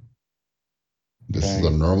 Okay. This is a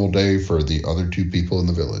normal day for the other two people in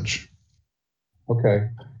the village. Okay.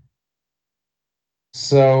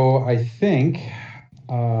 So I think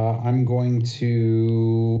I'm going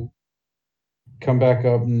to come back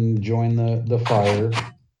up and join the fire.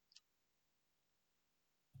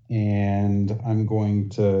 And I'm going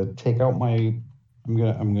to take out I'm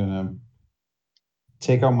gonna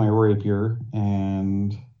take out my rapier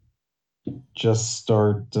and just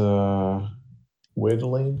start.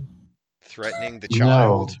 Whittling. Threatening the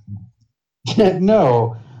child?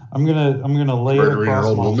 No. I'm gonna lay it Murdering an across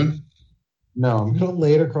old my. woman? No, I'm gonna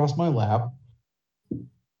lay it across my lap.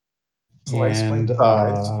 Slice my And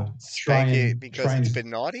thighs. Spank it because it's been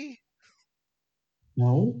naughty?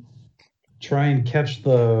 No. Try and catch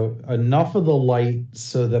enough of the light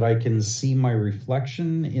so that I can see my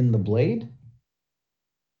reflection in the blade.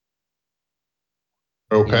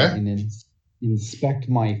 Okay. And inspect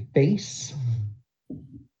my face.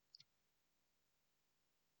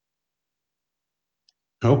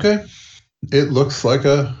 Okay. It looks like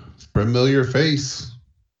a familiar face.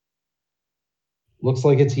 Looks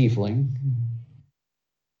like a tiefling.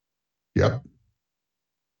 Yep.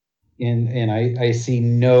 And I see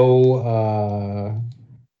no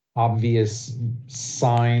obvious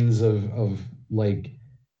signs of like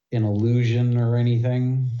an illusion or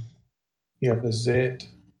anything. You have a zit.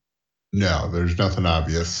 No, there's nothing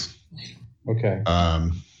obvious. Okay.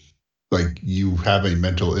 Like you have a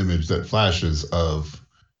mental image that flashes of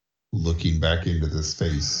looking back into this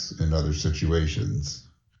face in other situations.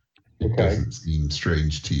 It doesn't seem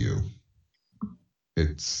strange to you.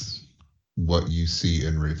 It's what you see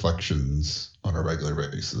in reflections on a regular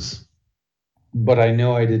basis. But I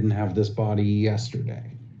know I didn't have this body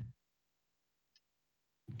yesterday.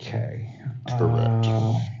 Okay. Correct.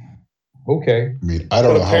 Okay. I mean, I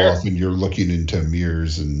don't know how often you're looking into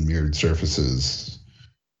mirrors and mirrored surfaces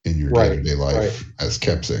in your day-to-day life as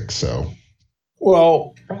Kepsik, so.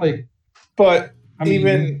 Well, probably. But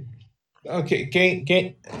even okay,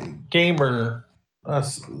 gamer,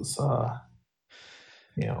 us,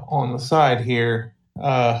 on the side here.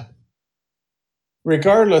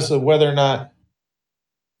 Regardless of whether or not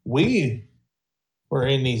we were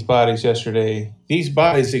in these bodies yesterday, these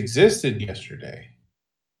bodies existed yesterday.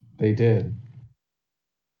 They did.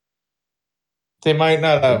 We might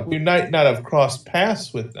not have crossed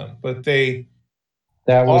paths with them, but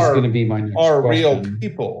that was going to be my next question. Real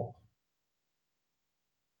people.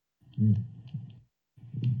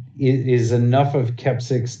 Is enough of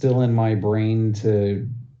Kepsik still in my brain to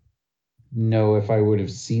know if I would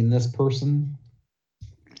have seen this person?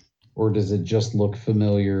 Or does it just look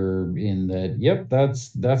familiar in that, yep,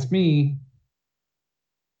 that's me?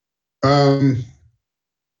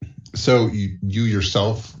 So you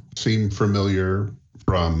yourself seem familiar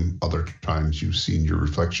from other times you've seen your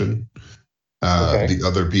reflection. The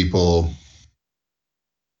other people,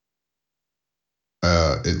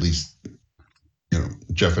 at least,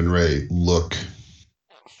 Jeff and Ray, look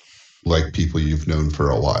like people you've known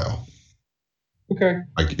for a while. Okay.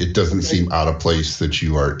 Like it doesn't seem out of place that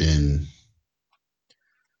you are in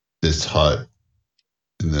this hut,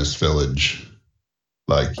 in this village.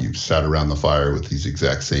 Like you've sat around the fire with these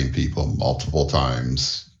exact same people multiple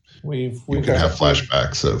times. You can have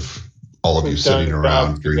flashbacks of all of you sitting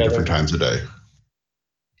around during different times of day.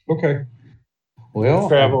 Okay.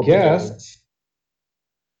 Well, I guess.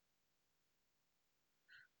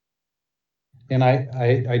 And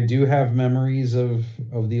I do have memories of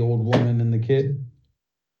the old woman and the kid.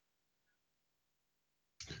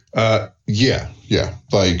 Yeah.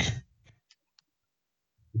 Like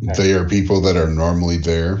they are people that are normally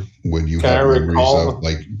there when you have memories of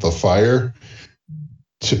like the fire.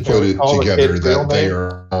 To put it together that they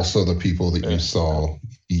are also the people that you saw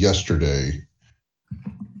yesterday.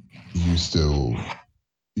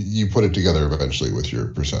 You put it together eventually with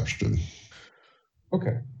your perception.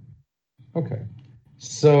 Okay.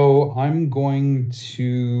 So I'm going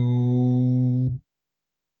to,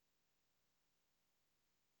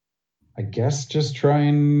 I guess, just try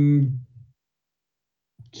and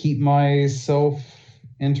keep myself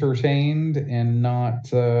entertained and not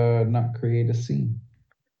create a scene.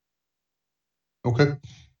 Okay.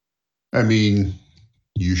 I mean,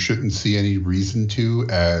 you shouldn't see any reason to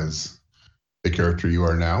as the character you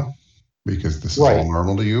are now, because this is all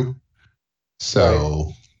normal to you.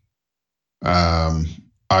 So,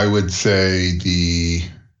 I would say the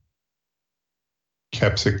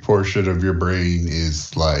Kepsik portion of your brain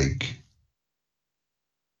is like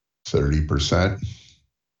 30%. Okay.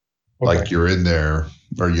 Like you're in there,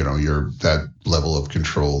 or you're that level of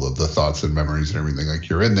control of the thoughts and memories and everything. Like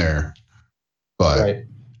you're in there, but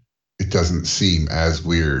it doesn't seem as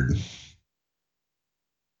weird.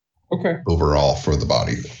 Okay. Overall for the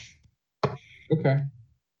body. Okay.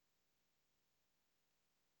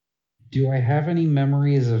 Do I have any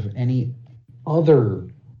memories of any other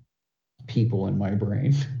people in my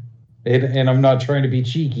brain? And I'm not trying to be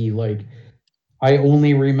cheeky. Like, I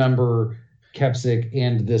only remember Kepsik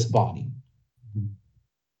and this body.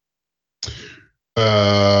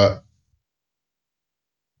 But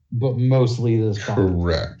mostly this body.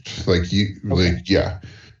 Correct. Like you, Okay. like yeah.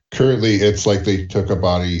 Currently, it's like they took a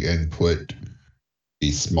body and put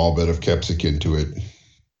a small bit of Kepsic into it,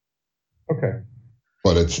 Okay.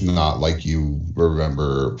 but it's not like you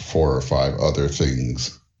remember 4 or 5 other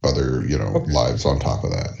things, other Okay. lives on top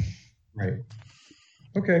of that. Right.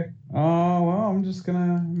 Okay. Well, I'm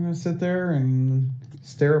gonna sit there and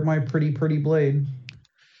stare at my pretty blade.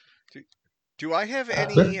 Do I have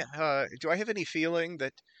any feeling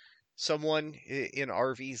that someone in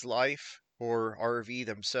RV's life or RV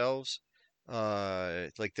themselves,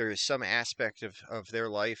 like there is some aspect of their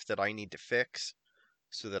life that I need to fix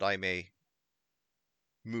so that I may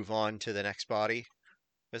move on to the next body,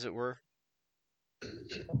 as it were?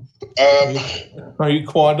 Are you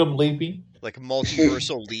quantum leaping? Like a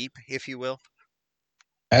multiversal leap, if you will.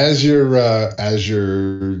 As your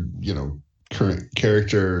current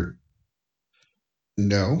character,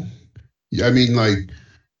 no. I mean, like,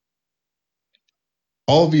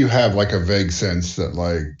 all of you have like a vague sense that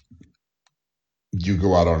like you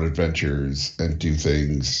go out on adventures and do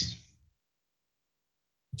things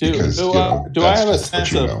because Do I that's have a just what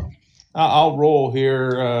sense you of? know. I'll roll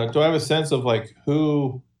here. Do I have a sense of like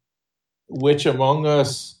which among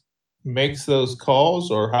us makes those calls,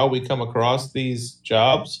 or how we come across these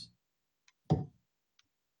jobs?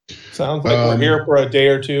 Sounds like we're here for a day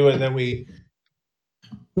or two, and then we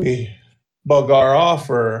bugger off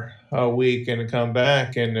for a week and come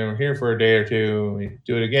back, and then we're here for a day or two, and we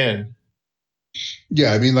do it again.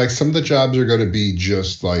 Yeah, I mean, like some of the jobs are going to be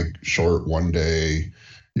just like short one day.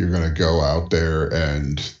 You're going to go out there,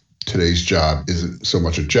 and today's job isn't so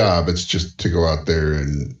much a job, it's just to go out there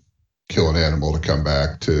and kill an animal to come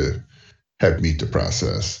back to have meat to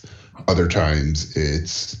process. Other times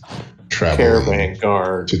it's traveling Caravan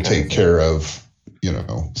guard to kind take of care of,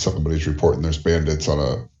 somebody's reporting there's bandits on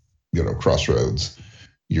a, crossroads.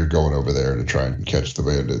 You're going over there to try and catch the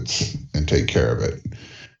bandits and take care of it.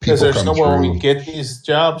 Is there somewhere we get these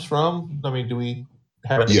jobs from? I mean, do we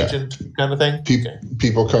have an agent kind of thing?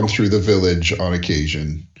 People come through the village on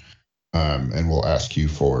occasion, and will ask you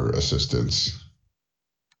for assistance.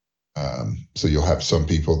 So you'll have some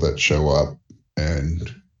people that show up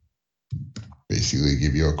and basically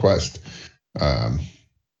give you a quest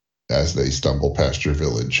as they stumble past your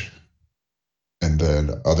village. And then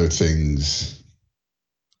other things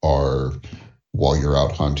are while you're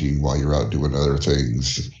out hunting, while you're out doing other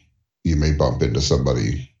things, you may bump into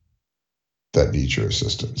somebody that needs your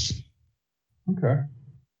assistance. Okay.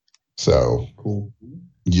 So cool.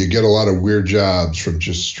 You get a lot of weird jobs from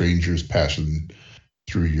just strangers passing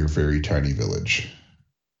through your very tiny village.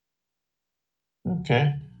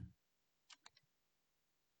 Okay.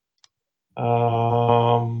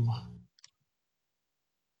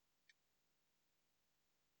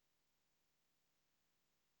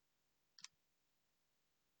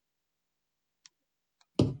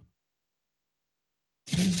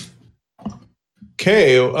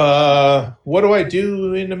 Okay, what do I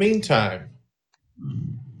do in the meantime?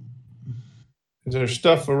 Is there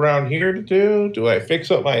stuff around here to do? Do I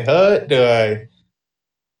fix up my hut? Do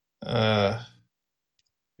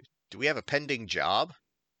we have a pending job?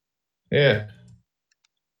 Yeah.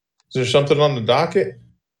 Is there something on the docket?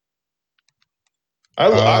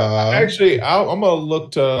 I'm going to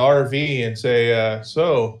look to RV and say,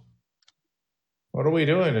 so, what are we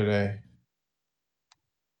doing today?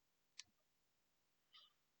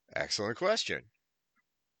 Excellent question.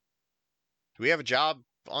 Do we have a job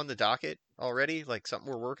on the docket already? Like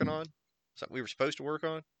something we're working on? Something we were supposed to work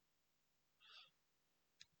on?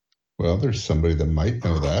 Well, there's somebody that might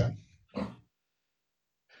know that.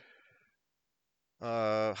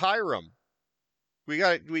 Hiram.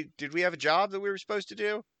 Did we have a job that we were supposed to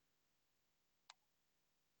do?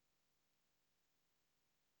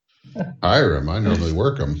 Hiram, I normally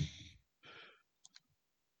work them.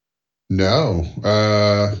 No.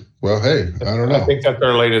 Well, hey, I don't know. I think that's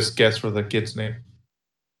our latest guess for the kid's name.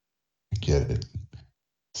 Get it.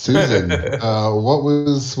 Susan, what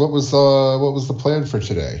was the plan for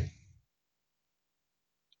today?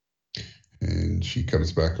 And she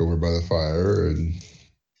comes back over by the fire and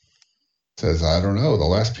says, I don't know. The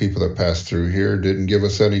last people that passed through here didn't give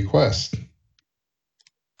us any quest.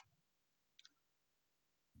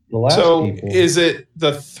 So is it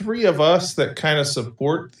the three of us that kind of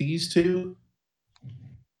support these two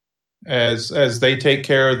as they take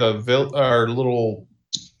care of our little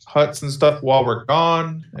huts and stuff while we're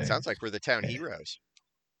gone? It sounds like we're the town heroes.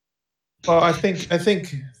 Well, I think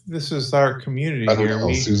this is our community. I don't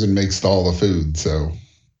know. Susan makes all the food, so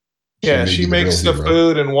she makes the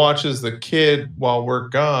food and watches the kid while we're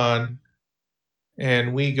gone.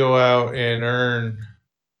 and we go out and earn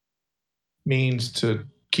means to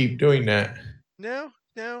keep doing that. No,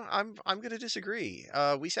 I'm going to disagree.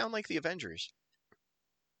 We sound like the Avengers.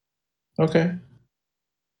 Okay.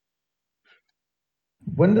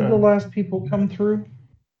 When did the last people come through?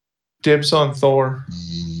 Dibs on Thor.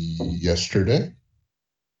 Yesterday.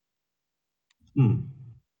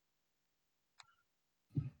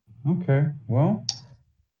 Okay, well,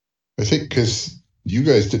 I think because you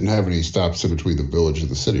guys didn't have any stops in between the village and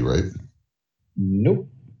the city, right? nope.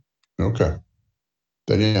 Okay.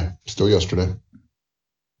 Then yeah, still yesterday.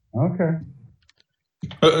 Okay.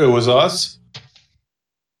 It was us.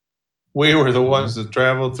 We were the ones that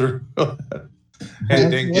traveled through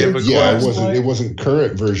and didn't give a Yeah, quest. it wasn't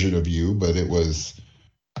current version of you, but it was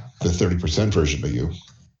the 30% version of you.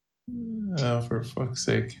 Oh, for fuck's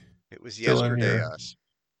sake. It was Dylan, yesterday us.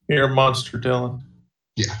 You're a monster, Dylan.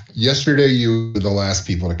 Yeah. Yesterday you were the last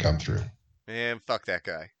people to come through. Man, fuck that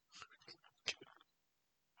guy.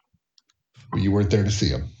 But you weren't there to see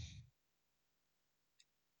him.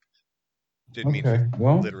 Didn't mean Okay,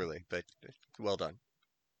 well, literally, but well done.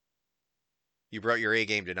 You brought your A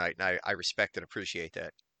game tonight, and I respect and appreciate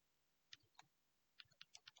that.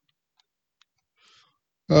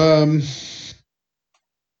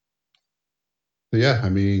 Yeah, I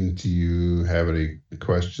mean, do you have any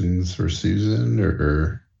questions for Susan,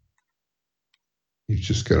 or you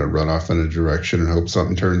just gonna run off in a direction and hope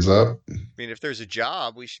something turns up? I mean, if there's a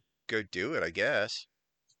job, we should go do it, I guess.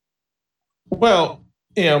 Well,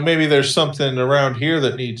 maybe there's something around here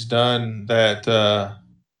that needs done that,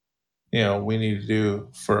 we need to do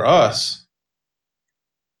for us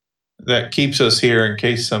that keeps us here in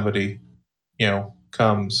case somebody,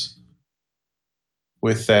 comes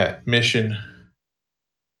with that mission.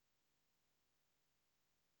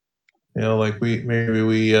 Like we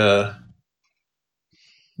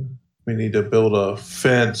need to build a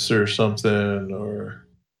fence or something, or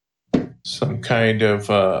some kind of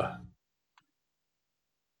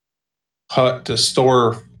hut to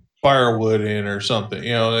store firewood in or something.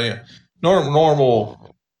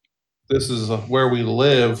 Normal. This is where we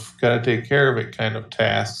live. Got to take care of it kind of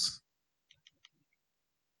tasks.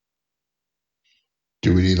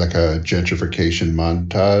 Do we need like a gentrification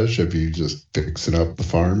montage of you just fixing up the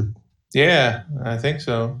farm? Yeah, I think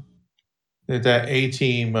so. That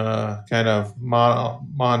A-team kind of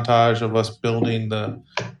montage of us building the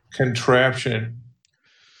contraption.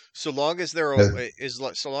 So long as there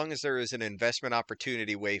is an investment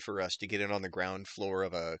opportunity way for us to get in on the ground floor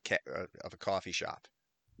of a coffee shop.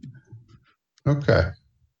 Okay.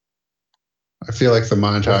 I feel like the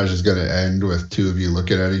montage is going to end with two of you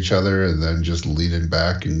looking at each other and then just leaning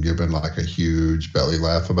back and giving like a huge belly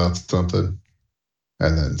laugh about something,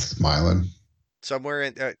 and then smiling. Somewhere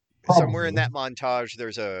in that montage,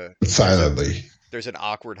 there's silently. There's an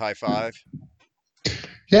awkward high five.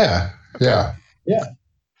 Yeah, yeah,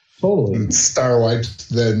 totally. And star wipes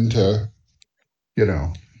then to,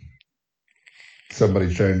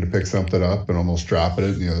 somebody trying to pick something up and almost dropping it,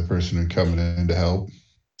 and the other person coming in to help.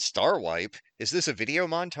 Star wipe? Is this a video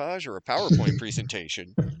montage or a PowerPoint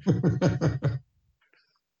presentation?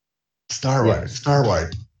 Star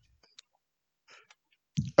wipe.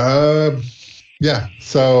 Yeah.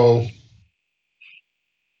 So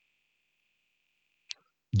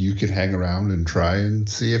you can hang around and try and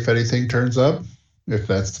see if anything turns up, if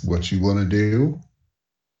that's what you want to do.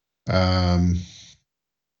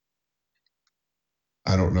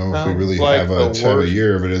 I don't know if we really have a time of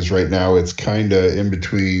year, but as right now, it's kind of in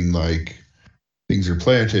between, like things are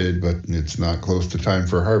planted, but it's not close to time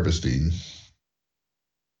for harvesting.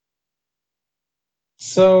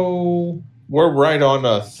 So we're right on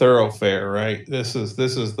a thoroughfare, right? This is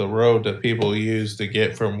the road that people use to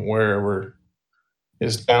get from wherever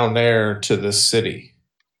is down there to the city,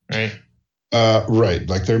 right? Right.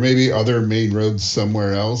 Like there may be other main roads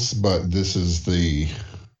somewhere else, but this is the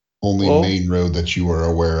only main road that you are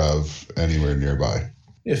aware of anywhere nearby.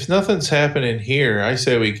 If nothing's happening here, I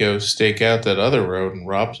say we go stake out that other road and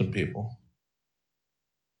rob some people.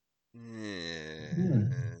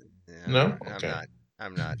 No? Okay.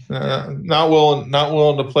 I'm not. Not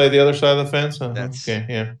willing to play the other side of the fence? Okay,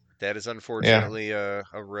 yeah. That is unfortunately a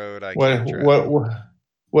road I can't travel.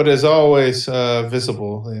 What is always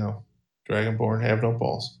visible, Dragonborn have no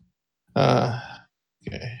balls.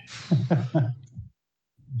 Okay.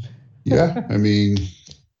 Yeah, I mean,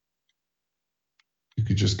 you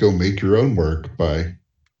could just go make your own work by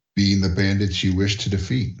being the bandits you wish to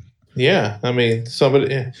defeat. Yeah, I mean,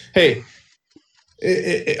 hey,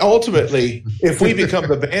 ultimately, if we become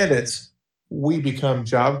the bandits, we become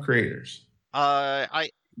job creators. I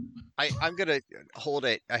I'm gonna hold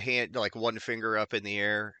it a hand, like one finger up in the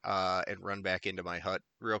air, and run back into my hut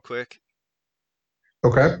real quick.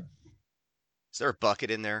 Okay. Is there a bucket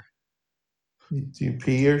in there? Do you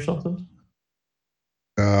pee or something?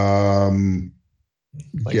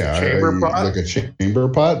 Like Yeah, a chamber pot? like a chamber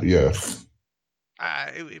pot. Yeah.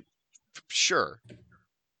 Sure.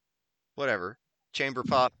 Whatever. Chamber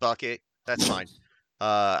pot, bucket. That's fine.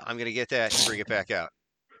 I'm gonna get that and bring it back out.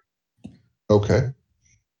 Okay.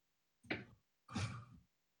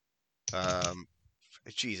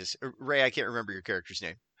 Jesus, Ray, I can't remember your character's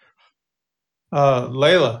name.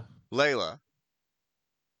 Layla. Layla.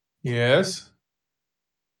 Yes.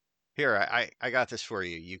 Here, I got this for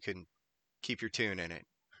you. You can keep your tune in it.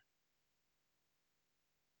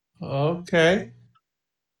 Okay.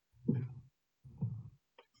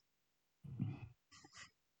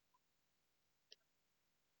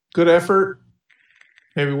 Good effort.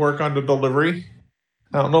 Maybe work on the delivery.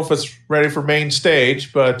 I don't know if it's ready for main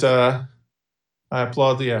stage, but I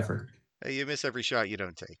applaud the effort. Hey, you miss every shot you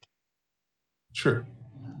don't take. Sure.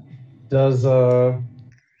 Does the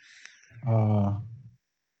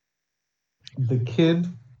kid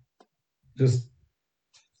just,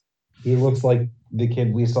 he looks like the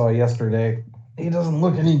kid we saw yesterday. He doesn't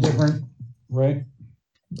look any different, right?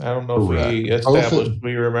 I don't know Correct. if we established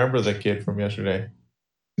we remember the kid from yesterday.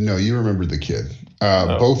 No, you remember the kid.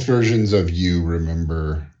 Both versions of you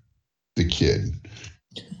remember the kid.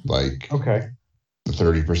 Like, Okay. the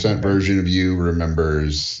 30% version of you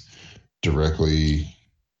remembers directly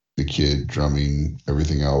the kid drumming,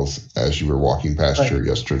 everything else as you were walking past Right. her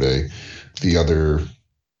yesterday. The other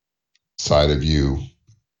side of you,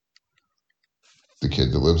 the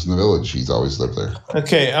kid that lives in the village, he's always lived there.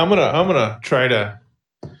 Okay, I'm gonna try to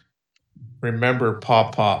remember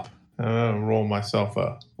Pop Pop. I'm gonna roll myself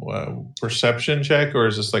a perception check, or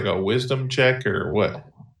is this like a wisdom check, or what?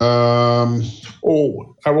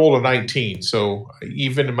 Oh, I rolled a 19, so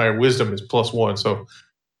even my wisdom is +1, so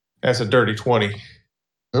that's a dirty 20.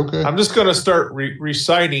 Okay. I'm just gonna start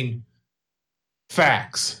reciting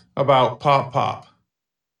facts about Pop Pop.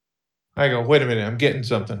 I go, wait a minute, I'm getting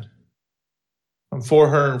something. I'm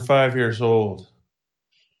 405 years old.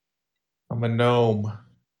 I'm a gnome.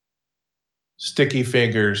 Sticky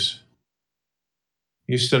fingers.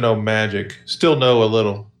 Used to know magic. Still know a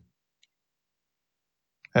little.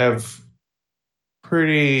 Have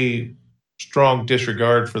pretty strong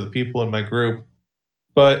disregard for the people in my group,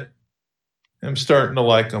 but I'm starting to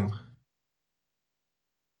like them.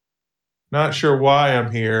 Not sure why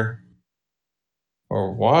I'm here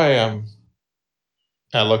or why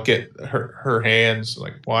I look at her hands,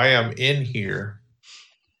 like why I'm in here.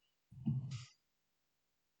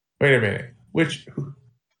 Wait a minute.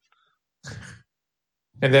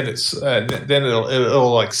 And then then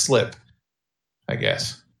it'll like slip, I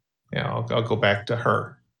guess. Yeah, I'll go back to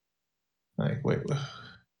her. Like, wait,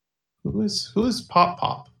 who is Pop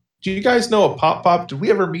Pop? Do you guys know a Pop Pop? Did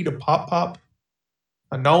we ever meet a Pop Pop?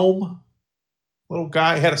 A gnome? Little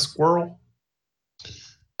guy had a squirrel?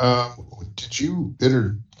 Did you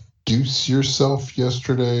introduce yourself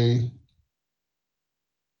yesterday?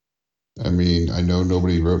 I mean, I know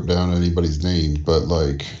nobody wrote down anybody's name, but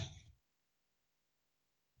like,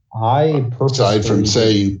 aside from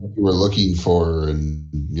saying what you were looking for, and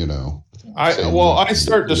I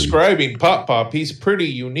start describing Pop Pop. He's pretty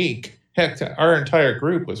unique. Heck, our entire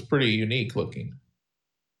group was pretty unique looking.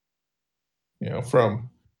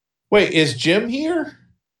 Wait, is Jim here?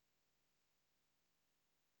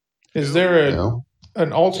 Is there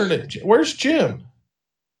an alternate? Where's Jim?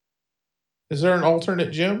 Is there an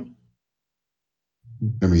alternate Jim?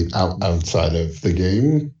 I mean, outside of the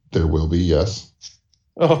game, there will be, yes.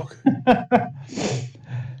 Oh,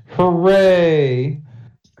 hooray!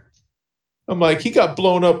 I'm like, he got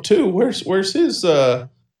blown up too. Where's his? I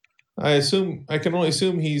can only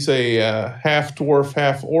assume he's a half dwarf,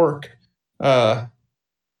 half orc.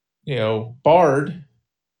 Bard.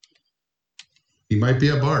 He might be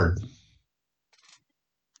a bard.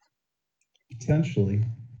 Potentially.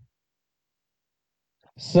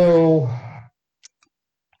 So,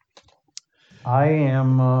 I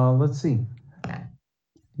am, let's see.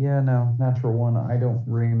 Yeah, no, natural one. I don't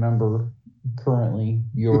remember currently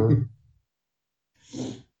your...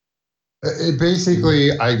 Basically,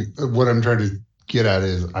 what I'm trying to get at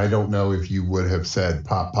is I don't know if you would have said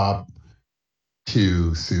Pop Pop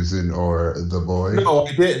to Susan or the boy. No,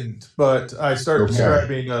 I didn't. But I started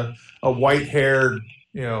describing a white-haired,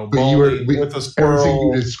 baldy with a squirrel. Everything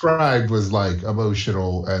you described was like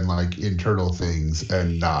emotional and like internal things,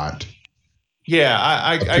 and not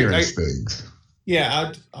appearance things.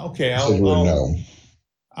 Yeah. Okay. So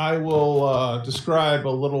I'll I will describe a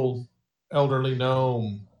little elderly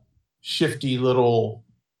gnome, shifty little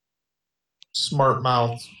smart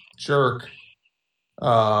mouth jerk,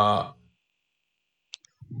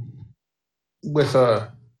 with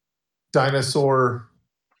a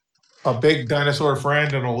big dinosaur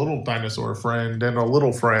friend and a little dinosaur friend and a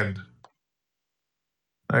little friend.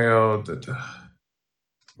 I go,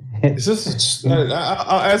 is this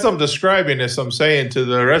as I'm describing this, I'm saying to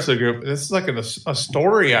the rest of the group, this is like a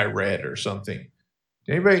story I read or something.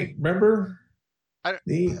 Anybody remember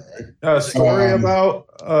the story about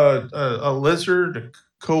a lizard, a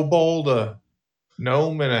kobold, a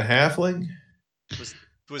gnome, and a halfling?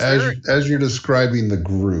 As you're describing the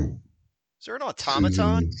group, is there an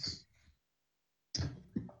automaton?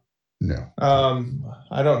 No.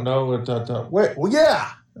 I don't know what that. Wait, well,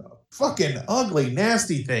 yeah, fucking ugly,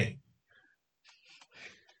 nasty thing.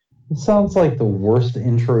 It sounds like the worst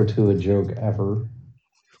intro to a joke ever.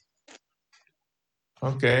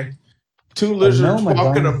 Okay, two lizards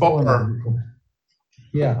walk in a bar.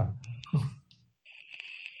 Yeah.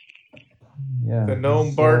 Yeah. The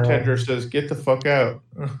gnome bartender says, "Get the fuck out."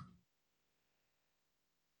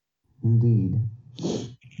 Indeed.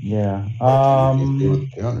 Yeah.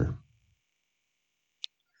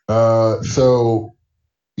 So,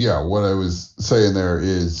 yeah, what I was saying there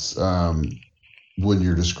is when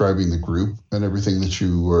you're describing the group and everything that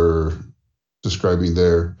you were describing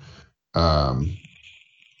there,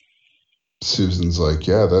 Susan's like,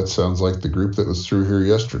 yeah, that sounds like the group that was through here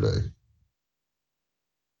yesterday.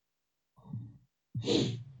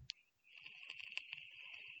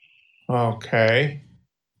 Okay.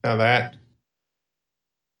 Now that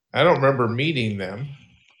I don't remember meeting them.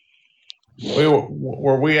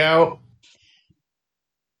 Were we out?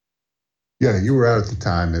 Yeah, you were out at the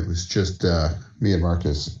time. It was just me and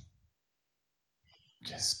Marcus.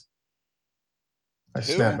 Yes. I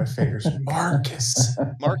snapped my fingers. Marcus.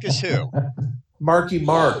 Marcus who? Marky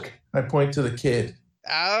Mark. I point to the kid.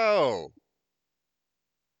 Oh.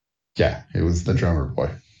 Yeah, it was the drummer boy.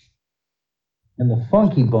 And the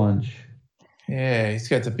Funky Bunch. Yeah, he's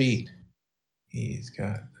got the beat. He's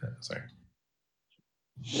got. Sorry.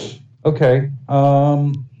 Okay.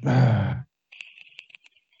 I'm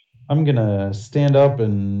gonna stand up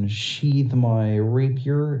and sheath my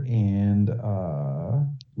rapier and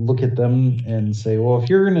look at them and say, well, if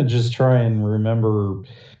you're gonna just try and remember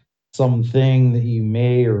something that you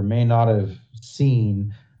may or may not have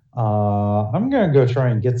seen, I'm gonna go try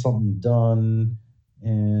and get something done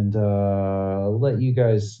and let you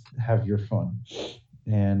guys have your fun.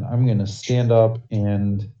 And I'm gonna stand up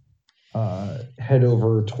and head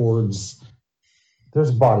over towards. There's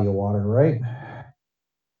a body of water, right?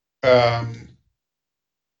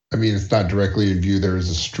 I mean, it's not directly in view. There is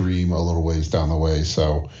a stream a little ways down the way,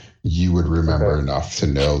 so you would remember enough to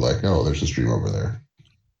know, like, oh, there's a stream over there.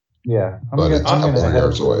 Yeah, but it's a couple of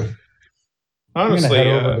yards away. Honestly,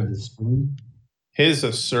 his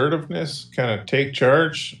assertiveness, kind of take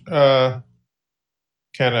charge, kind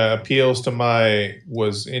of appeals to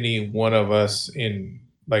was any one of us in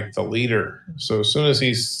like the leader. So as soon as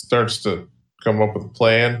he starts to come up with a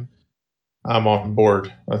plan, I'm on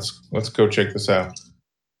board. Let's go check this out.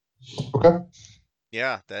 Okay.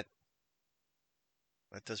 Yeah, that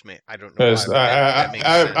does make. I don't know. Because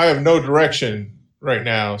I have no direction right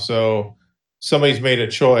now, so somebody's made a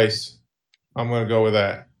choice. I'm going to go with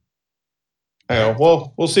that. I go,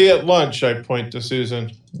 well, we'll see you at lunch. I point to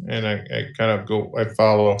Susan, and I kind of go. I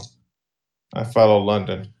follow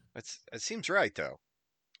London. It seems right, though.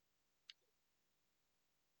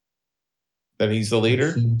 That he's the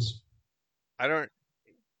leader. I don't.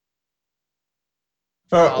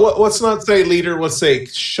 Let's not say leader. Let's say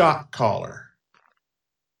shot caller.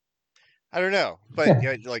 I don't know, but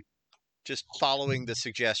yeah, like just following the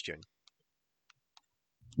suggestion.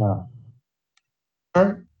 No. All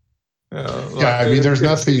right. Yeah, I mean, there's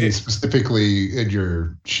nothing specifically in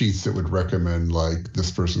your sheets that would recommend like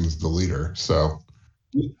this person's the leader. So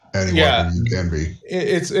anyone you can be.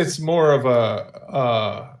 It's more of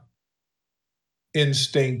a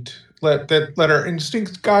instinct. Let our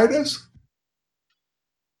instincts guide us.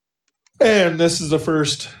 And this is the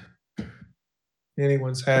first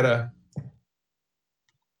anyone's had a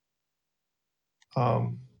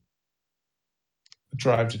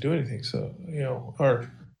drive to do anything. So,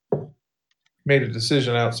 or made a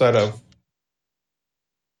decision outside of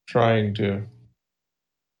trying to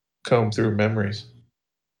comb through memories.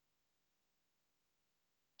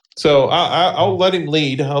 So I'll let him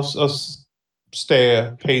lead. I'll stay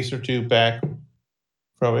a pace or two back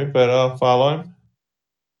from him, but I'll follow him.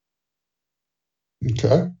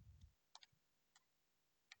 Okay.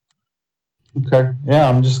 Okay. Yeah,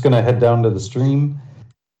 I'm just gonna head down to the stream,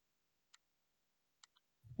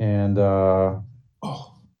 and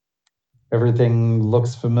Oh, everything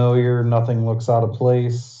looks familiar. Nothing looks out of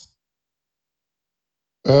place.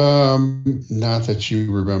 Not that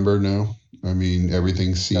you remember, no. I mean,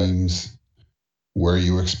 everything seems where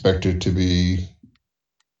you expect it to be,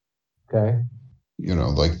 Okay.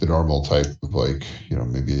 like the normal type of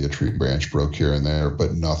maybe a tree branch broke here and there,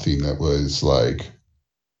 but nothing that was like,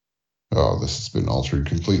 oh, this has been altered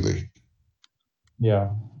completely.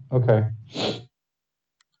 Yeah. Okay.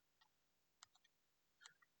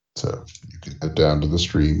 So you can head down to the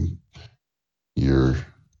stream. Your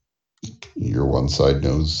one side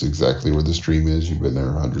knows exactly where the stream is. You've been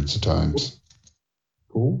there hundreds of times.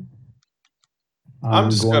 Cool. I'm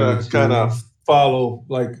just gonna kind of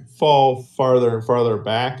fall farther and farther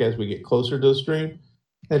back as we get closer to the stream,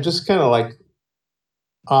 and just kind of like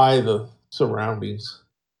eye the surroundings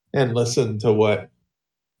and listen to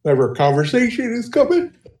whatever conversation is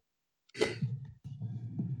coming.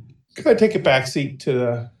 Kind of take a backseat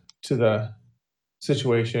to the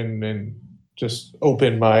situation and just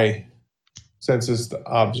open my senses to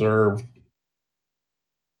observe.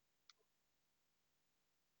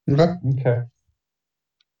 Okay. Okay.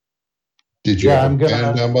 Did you Yeah, have I'm a fan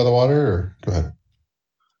gonna. down by the water? Or go ahead.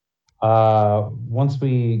 Once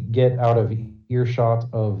we get out of earshot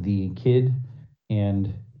of the kid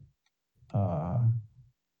and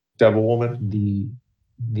Devil woman.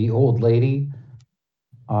 the old lady,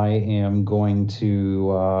 I am going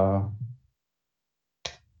to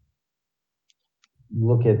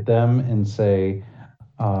look at them and say,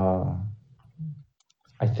 I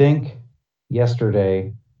think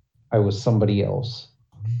yesterday I was somebody else,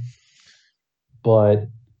 but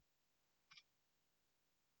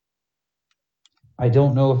I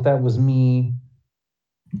don't know if that was me,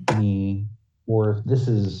 or if this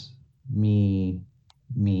is me,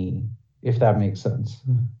 if that makes sense.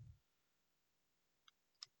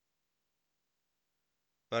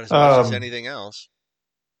 About as much as anything else.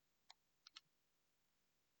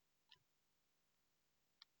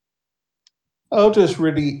 I'll just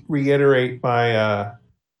really reiterate my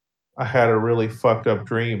I had a really fucked up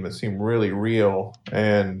dream that seemed really real,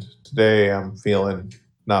 and today I'm feeling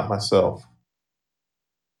not myself.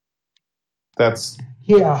 That's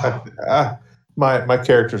my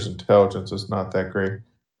character's intelligence is not that great.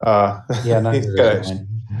 Yeah, neither is mine.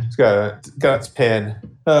 He's got its pen.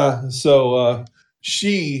 So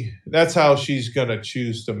that's how she's gonna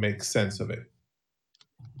choose to make sense of it.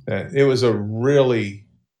 That it was a really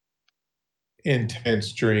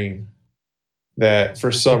intense dream that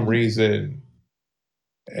for some reason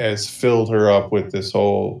has filled her up with this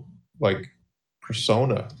whole like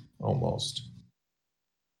persona almost.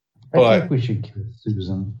 I think we should kill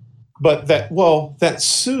Susan. But that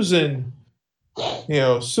Susan,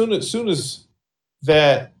 soon as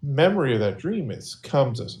that memory of that dream has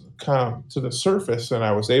come to the surface, and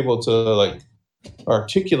I was able to like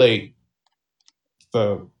articulate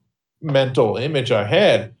the mental image I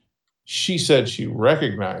had, she said she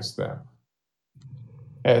recognized them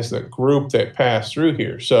as the group that passed through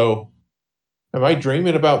here. So, am I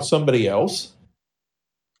dreaming about somebody else?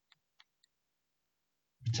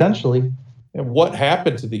 Potentially. And what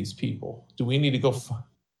happened to these people? Do we need to go?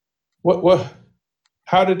 What?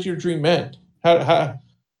 How did your dream end? How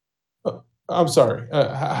I'm sorry.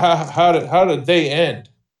 How did they end?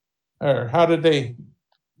 Or how did they?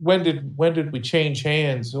 When did we change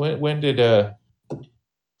hands? When did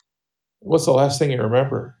what's the last thing you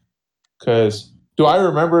remember? Because do I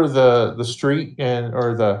remember the street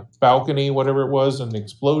or the balcony, whatever it was, and the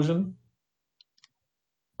explosion?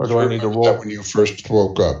 Or do I need to roll? That when you first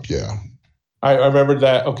woke up, yeah. I remember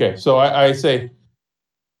that. Okay, so I say,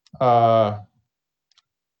 the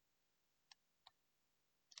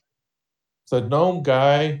gnome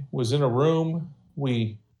guy was in a room.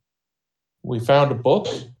 We found a book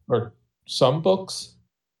or some books,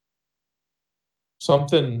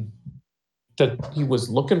 something that he was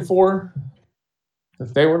looking for,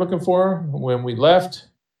 that they were looking for when we left.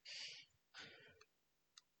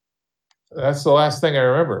 That's the last thing I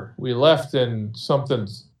remember. We left and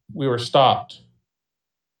we were stopped.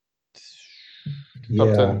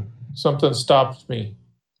 Something stopped me.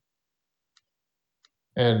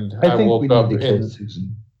 And I woke up and kill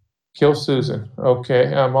Susan. Kill Susan.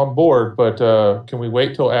 Okay, I'm on board, but can we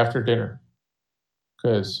wait till after dinner?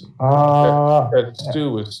 Because that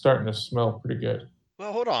stew is starting to smell pretty good.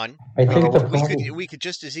 Well, hold on. I think we could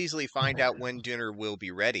just as easily find out when dinner will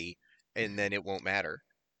be ready, and then it won't matter.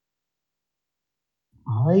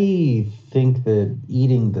 I think that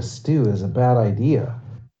eating the stew is a bad idea.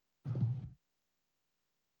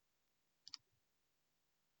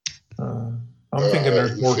 I'm thinking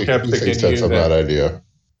there's more He Kepsic thinks in that's you a bad than idea.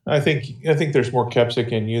 I think there's more Kepsic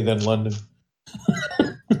in you than London.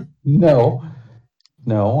 No,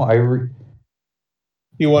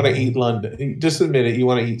 You want to eat London. Just admit it. You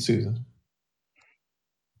want to eat Susan.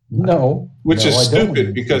 no. Which is I don't stupid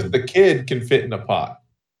eat because Susan. the kid can fit in a pot.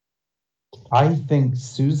 I think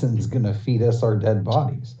Susan's gonna feed us our dead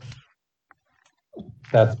bodies.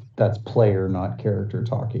 That's player, not character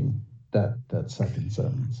talking. That second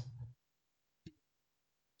sentence.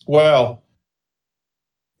 Well,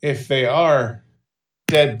 if they are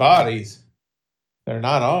dead bodies, they're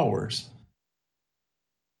not ours.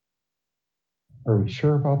 Are we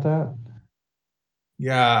sure about that?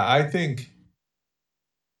 Yeah, I think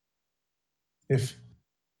if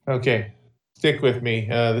okay, stick with me.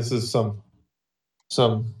 This is some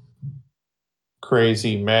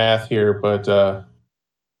crazy math here, but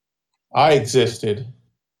I existed,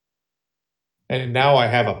 and now I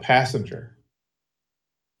have a passenger.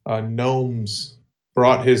 Gnomes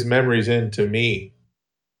brought his memories into me.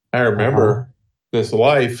 I remember this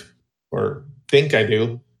life, or think I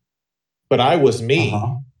do, but I was me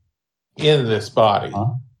in this body.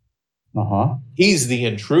 He's the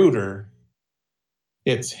intruder.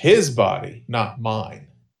 It's his body, not mine.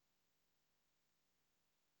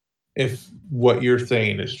 If what you're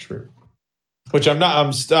saying is true, which I'm not,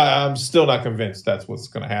 I'm still not convinced that's what's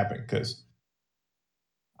going to happen because,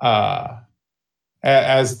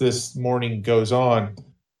 as this morning goes on,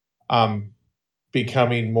 I'm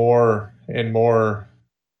becoming more and more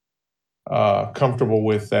comfortable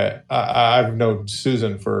with that. I've known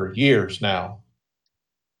Susan for years now,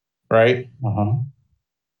 right?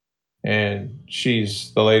 And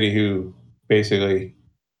she's the lady who basically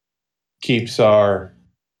keeps our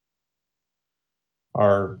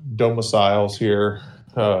domiciles here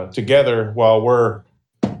together while we're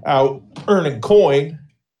out earning coin.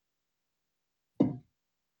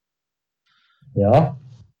 Yeah.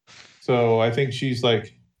 So I think she's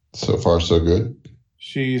like, so far so good.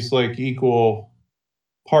 She's like equal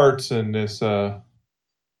parts in this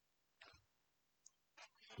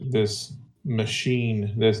this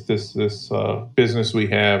machine, this business we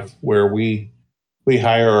have where we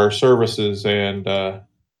hire our services, and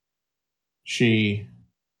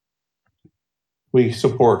we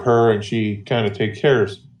support her, and she kind of takes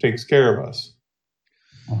care of us.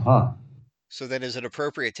 So then is it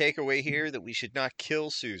appropriate takeaway here that we should not kill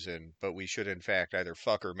Susan, but we should in fact either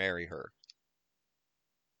fuck or marry her?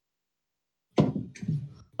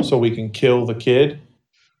 So we can kill the kid?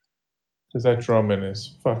 Because that Drummond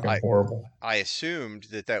is fucking horrible. I assumed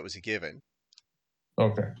that was a given.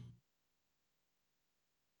 Okay.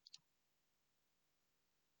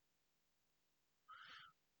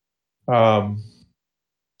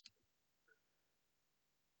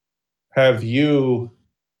 Have you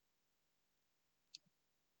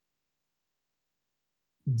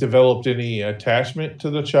developed any attachment to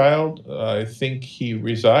the child? I think he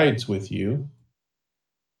resides with you.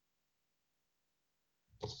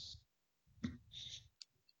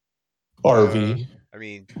 RV. I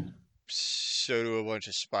mean, so do a bunch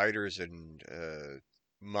of spiders and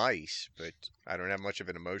mice, but I don't have much of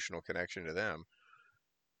an emotional connection to them.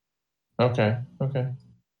 Okay.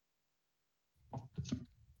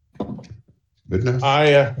 Good enough.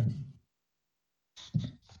 I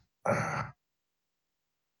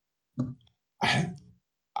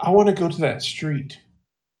want to go to that street.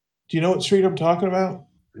 Do you know what street I'm talking about?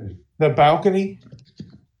 The balcony?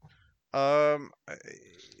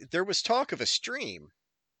 There was talk of a stream,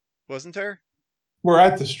 wasn't there? We're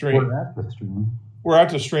at the stream. We're at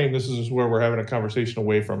the stream. This is where we're having a conversation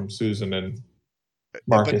away from Susan and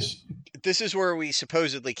Marcus. But this is where we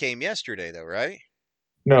supposedly came yesterday, though, right?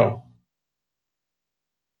 No.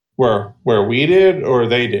 Where we did or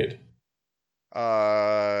they did?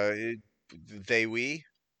 We?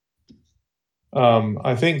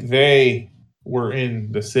 I think they were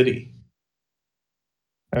in the city.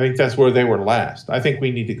 I think that's where they were last. I think we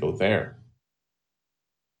need to go there.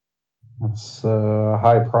 That's a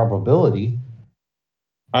high probability.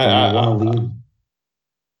 Well,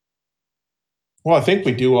 I think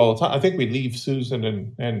we do all the time. I think we leave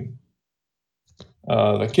Susan and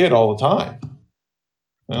the kid all the time.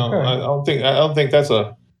 Okay. I don't think that's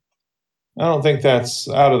out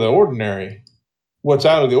of the ordinary. What's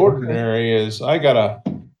out of the ordinary is I got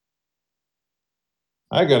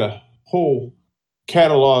a whole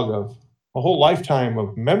catalog of a whole lifetime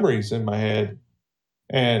of memories in my head,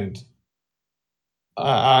 and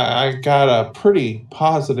I got a pretty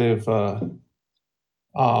positive vibe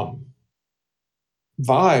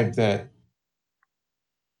that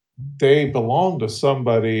they belonged to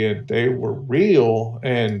somebody and they were real,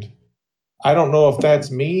 and I don't know if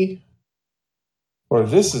that's me or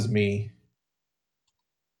this is me,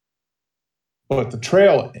 but the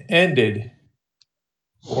trail ended,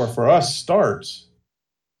 or for us starts,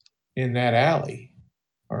 in that alley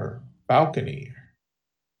or balcony.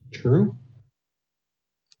 True.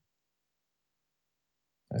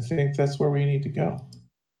 I think that's where we need to go.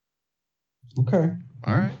 Okay.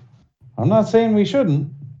 All right. I'm not saying we shouldn't.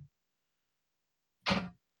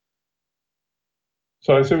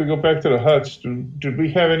 So I said we go back to the huts. Did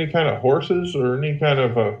we have any kind of horses or any kind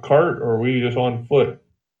of a cart, or were we just on foot?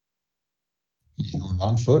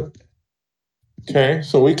 On foot. Okay,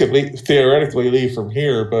 so we could theoretically leave from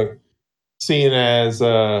here, but seeing as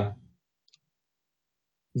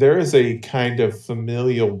there is a kind of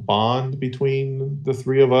familial bond between the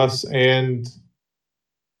three of us and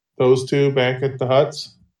those two back at the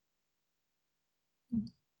huts,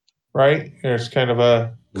 right? There's kind of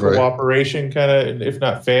a cooperation, kind of, if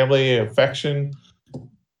not family affection, at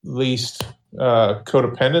least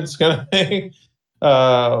codependence kind of thing.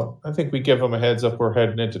 I think we give them a heads up. We're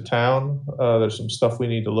heading into town. There's some stuff we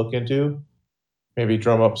need to look into. Maybe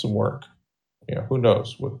drum up some work. Who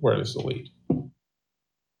knows where this will lead.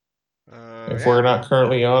 If we're not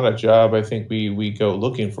currently on a job, I think we go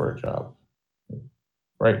looking for a job.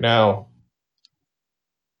 Right now,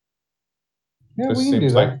 we can do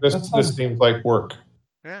that. This seems like work.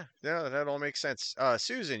 Yeah, that all makes sense.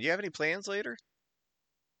 Susan, you have any plans later?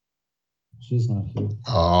 She's not here.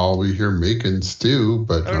 I'll be here making stew,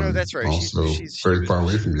 but no, that's right. Also very far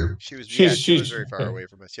away from you. She was very far away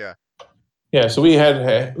from us. Yeah. Yeah, so we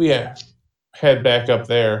had head back up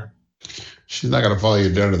there. She's not going to follow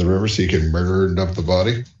you down to the river so you can murder her and dump the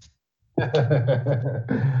body.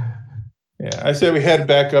 Yeah, I said we head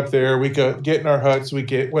back up there. We go get in our huts. We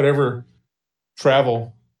get whatever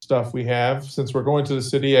travel stuff we have. Since we're going to the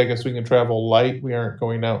city, I guess we can travel light. We aren't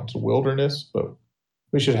going out into wilderness, but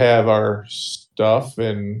we should have our stuff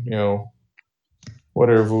and,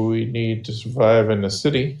 whatever we need to survive in the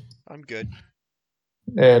city. I'm good.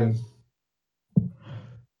 And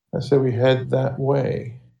I said we head that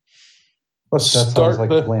way. That sounds like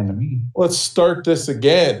a plan to me. Let's start this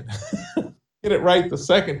again. Get it right the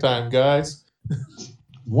second time, guys.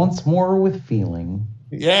 Once more with feeling.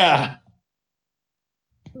 Yeah.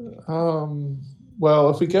 Well,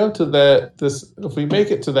 if we go to if we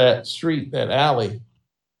make it to that street, that alley,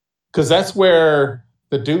 because that's where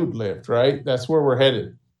the dude lived, right? That's where we're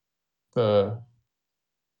headed. What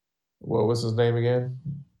was his name again?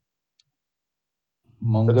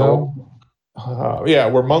 Mungo? Yeah,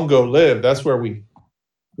 where Mungo lived. That's where we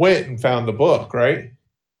went and found the book, right?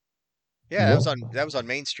 Yeah, that was on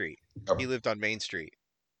Main Street. He lived on Main Street.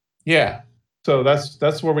 Yeah. So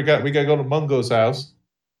that's where we got to go to Mungo's house.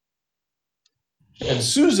 And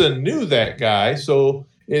Susan knew that guy, so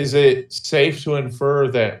is it safe to infer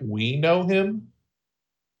that we know him?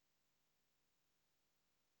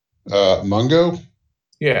 Mungo?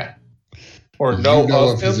 Yeah. Or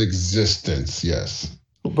know of his existence, yes.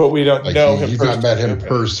 But we don't know him. You've not met him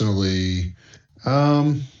personally.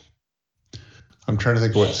 I'm trying to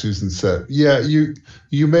think of what Susan said. Yeah, you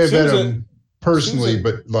may have met him personally,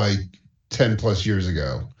 but like 10 plus years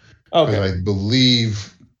ago. Okay. I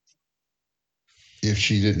believe if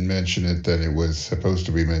she didn't mention it, then it was supposed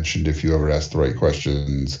to be mentioned if you ever asked the right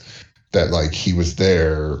questions, that like he was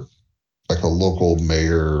there, like a local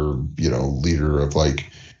mayor, leader of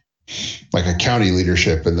like a county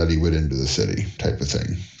leadership, and then he went into the city type of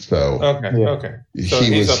thing. So okay. So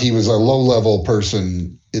he was a low-level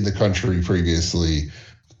person in the country previously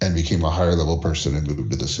and became a higher-level person and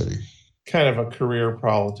moved to the city. Kind of a career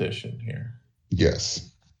politician here.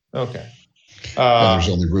 Yes. Okay. And there's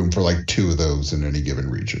only room for like 2 of those in any given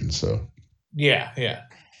region. So yeah.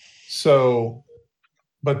 So,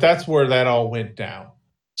 but that's where that all went down.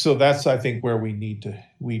 So that's, I think, where we need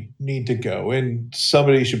to go, and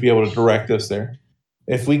somebody should be able to direct us there.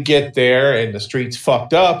 If we get there and the street's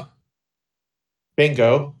fucked up,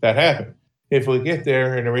 bingo, that happened. If we get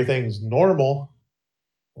there and everything's normal,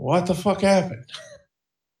 what the fuck happened?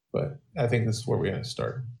 But I think this is where we're going to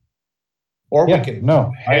start. Or we can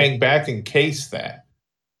hang back and case that.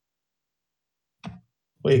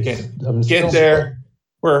 We can get there.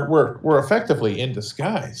 We're effectively in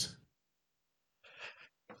disguise.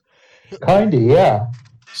 Kinda, yeah.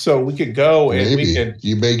 So we could go and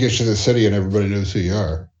you may get to the city and everybody knows who you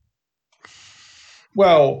are.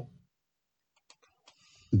 Well,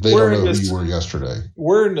 they don't know who you were yesterday.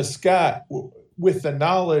 We're in the sky with the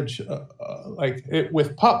knowledge,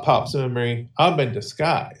 with Pop's memory. I'm in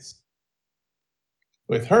disguise.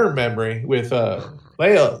 With her memory, with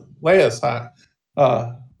Layla's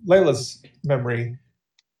memory,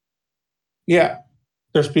 Yeah,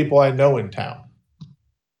 there's people I know in town.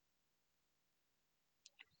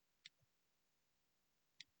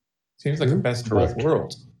 Seems like the best of both Correct.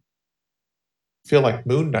 worlds. Feel like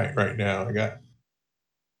Moon Knight right now. I got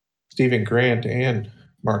Stephen Grant and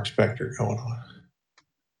Mark Spector going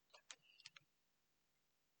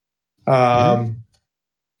on.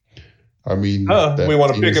 I mean, we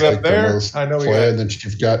want to pick it up like there. The most I know we plan got. that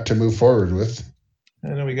you've got to move forward with. I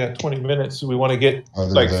know we got 20 minutes. We want to get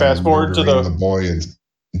Other like than fast forward to murdering the boy and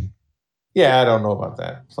Yeah, I don't know about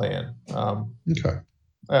that plan. okay.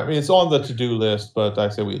 I mean, it's on the to-do list, but I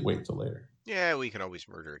say we wait till later. Yeah, we can always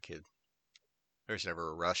murder a kid. There's never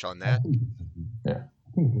a rush on that. Yeah.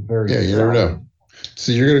 Yeah, you never know.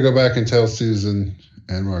 So you're gonna go back and tell Susan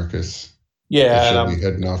and Marcus. Yeah, that and she'll be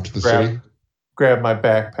heading off to the grab- city. grab my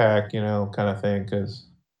backpack, kind of thing, because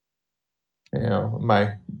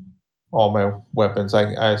all my weapons.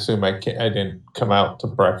 I assume I didn't come out to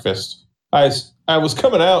breakfast. I was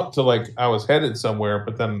coming out to I was headed somewhere,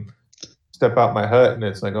 but then step out my hut and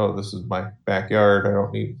it's like, oh, this is my backyard. I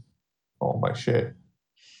don't need all my shit.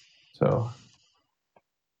 So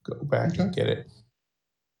go back and get it.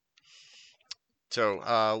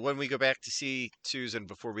 So when we go back to see Susan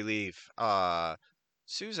before we leave,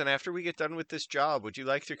 Susan, after we get done with this job, would you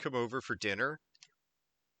like to come over for dinner?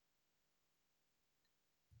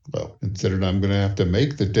 Well, considering I'm gonna have to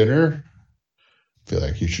make the dinner, I feel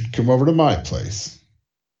like you should come over to my place.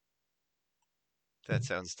 That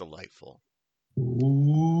sounds delightful.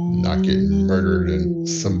 Not getting murdered in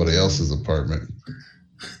somebody else's apartment.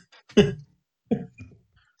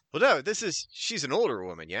 Well, no, she's an older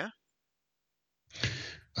woman, yeah?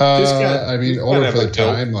 I mean, older for the a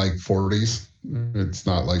time, like 40s. It's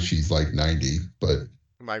not like she's like 90, but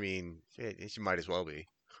I mean, she might as well be.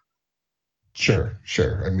 sure.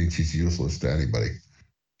 I mean, she's useless to anybody.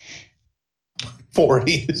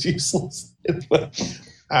 40 is useless.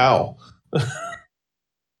 Ow.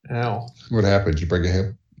 Ow. What happened? You break a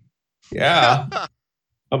hip? Yeah.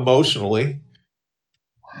 Emotionally.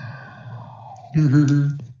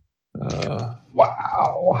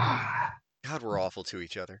 Wow. God, we're awful to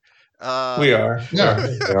each other. We are. Yeah.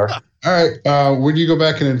 They are. All right. Would you go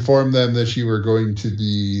back and inform them that you were going to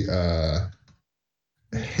be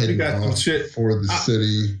heading got some off shit. for the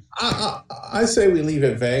city? I say we leave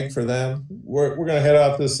it vague for them. We're going to head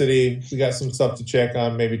out to the city. We got some stuff to check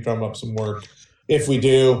on, maybe drum up some work. If we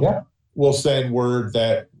do, we'll send word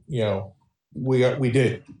that, we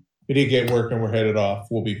did get work and we're headed off.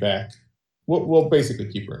 We'll be back. We'll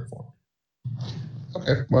basically keep her informed.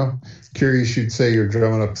 Okay. Well, curious you'd say you're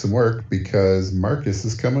drumming up some work because Marcus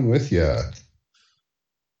is coming with you.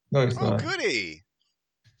 No, he's Oh, not. goody.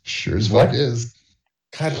 Sure as fuck is.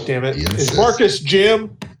 God damn it. He Is insists. Marcus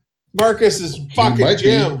Jim? Marcus is fucking might be.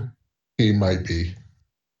 Jim. He might be.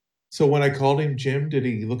 So when I called him Jim, did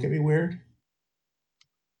he look at me weird?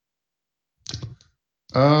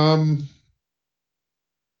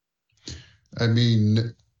 I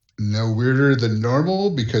mean, no weirder than normal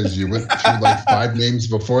because you went through like 5 names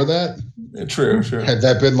before that. True. Had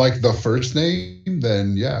that been like the first name,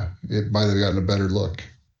 then yeah, it might have gotten a better look.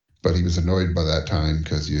 But he was annoyed by that time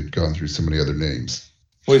because you had gone through so many other names.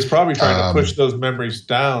 Well, he's probably trying to push those memories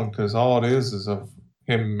down because all it is of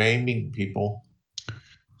him maiming people.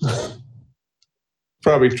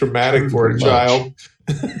 Probably traumatic for a child.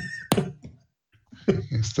 He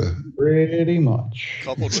has to Pretty much.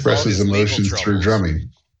 express his emotions through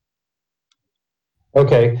drumming.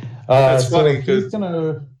 Okay. That's so funny he's because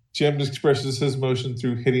gonna Jim expresses his emotion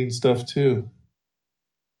through hitting stuff too.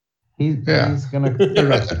 he's gonna They're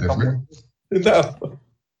not that different. No.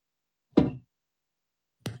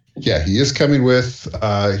 Yeah, he is coming with.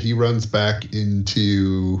 He runs back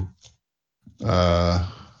into. Can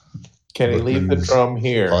he leave the Bookman's drum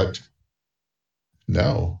here? hut.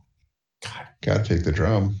 No. God. Gotta take the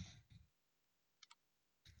drum.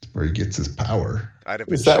 It's where he gets his power.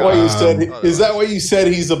 Is that why you said? Is that why you said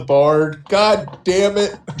he's a bard? God damn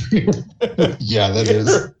it! Yeah, that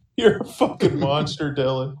is. You're a fucking monster,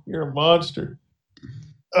 Dylan. You're a monster.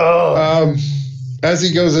 Oh. As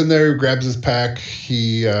he goes in there, grabs his pack.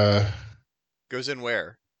 He goes in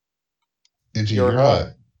where? Into your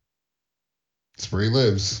hut. That's where he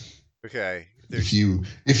lives. Okay. If you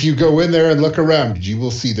go in there and look around, you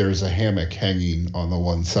will see there's a hammock hanging on the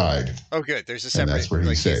one side. Oh, good. There's a separate. And that's where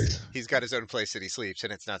he stays. He's got his own place that he sleeps,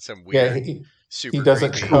 and it's not some weird. Yeah, super. He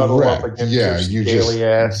doesn't creepy. cuddle up against your you scaly just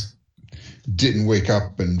ass. Didn't wake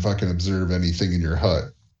up and fucking observe anything in your hut.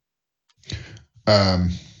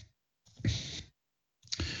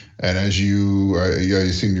 And as you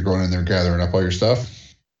assume you're going in there gathering up all your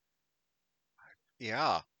stuff.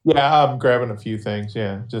 Yeah. Yeah, I'm grabbing a few things.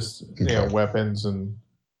 Yeah, just Okay. weapons and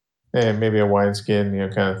maybe a wineskin,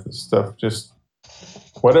 kind of stuff. Just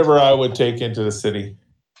whatever I would take into the city.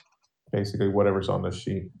 Basically, whatever's on the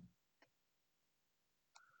sheet.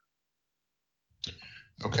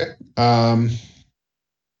 Okay.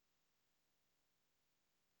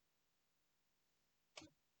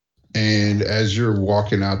 And as you're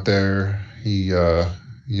walking out there, he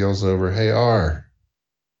yells over, "Hey, R,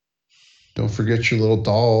 don't forget your little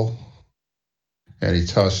doll." And he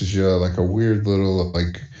tosses you like a weird little,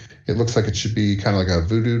 like, it looks like it should be kind of like a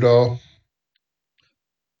voodoo doll.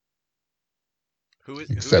 Who is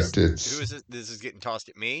Except who it's is it? This is getting tossed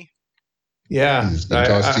at me. Yeah, it's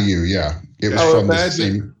getting tossed to you. Yeah, it was I would from the imagine-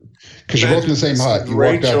 same, because you're both in the same this hut. is You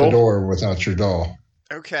walked out the Rachel. door without your doll.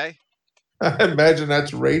 Okay. I imagine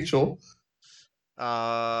that's Rachel. You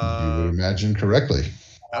would imagine correctly.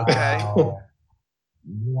 Okay.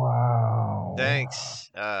 Wow. Thanks.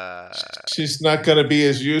 She's not going to be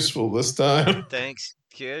as useful this time. Thanks,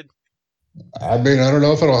 kid. I mean, I don't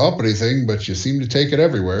know if it'll help anything, but you seem to take it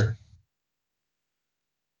everywhere.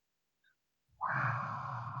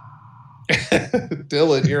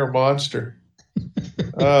 Dylan, you're a monster.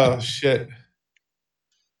 Oh shit. I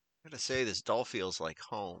gotta say, this doll feels like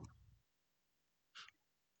home.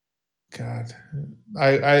 God.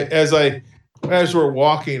 As we're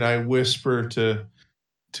walking, I whisper to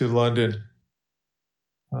London.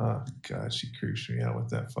 Oh God, she creeps me out with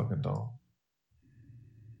that fucking doll.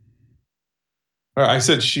 Or I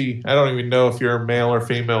said she. I don't even know if you're a male or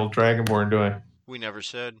female Dragonborn, do I? We never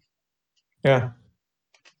said. Yeah.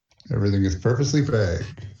 Everything is purposely vague.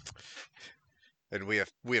 And we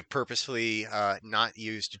have purposefully not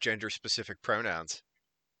used gender-specific pronouns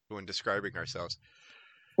when describing ourselves.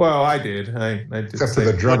 Well, I did. I did. Except for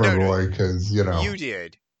the drummer Well, no, boy, because, you know. You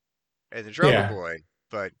did. And the drummer Yeah. boy.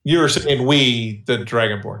 But You were saying we, the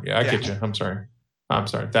Dragonborn. Yeah, I Yeah. get you. I'm sorry. I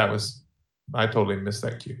totally missed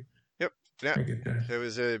that cue. Yep. Yeah. I get that. It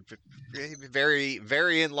was a very,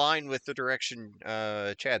 very in line with the direction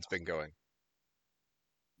Chad's been going.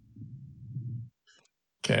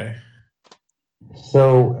 Okay.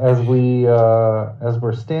 So as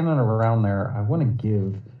we're standing around there, I want to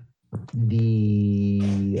give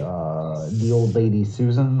the old lady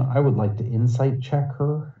Susan. I would like to insight check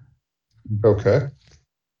her. Okay.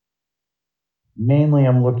 Mainly,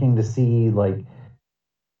 I'm looking to see, like,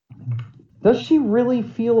 does she really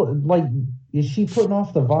feel like, is she putting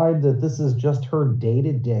off the vibe that this is just her day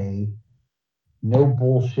to day, no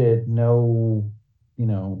bullshit, no,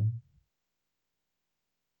 no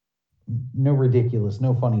ridiculous,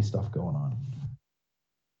 no funny stuff going on.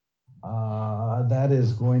 That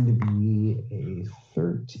is going to be a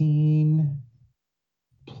 13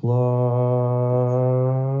 plus.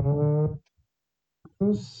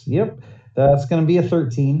 Yep, that's going to be a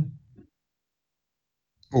 13.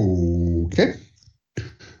 Okay.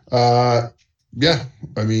 Yeah,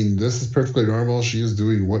 I mean, this is perfectly normal. She is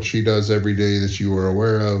doing what she does every day that you are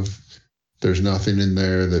aware of. There's nothing in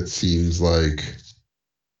there that seems like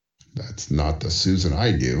that's not the Susan I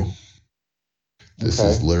knew. This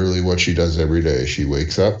is literally what she does every day. She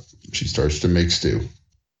wakes up, she starts to make stew.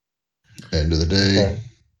 End of the day,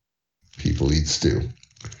 people eat stew.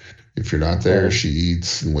 If you're not there, she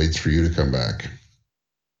eats and waits for you to come back.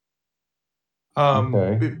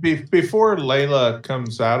 Before Layla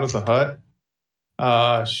comes out of the hut,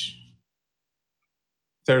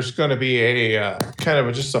 there's going to be a kind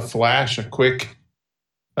of just a flash, a quick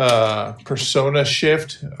persona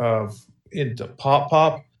shift into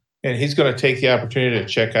Pop, and he's going to take the opportunity to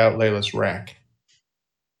check out Layla's rack.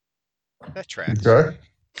 That tracks. Okay.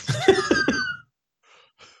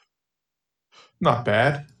 Not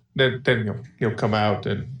bad. Then he'll come out,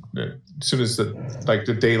 and as soon as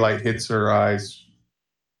the daylight hits her eyes,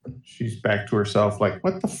 she's back to herself. Like,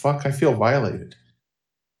 what the fuck? I feel violated.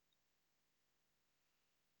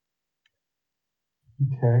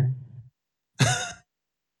 Okay.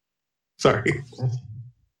 Sorry.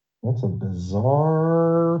 That's a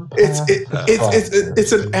bizarre.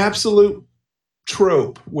 It's an absolute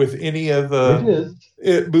trope with any of the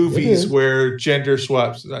movies where gender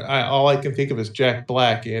swaps. All I can think of is Jack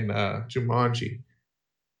Black in Jumanji.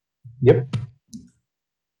 Yep.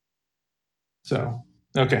 So,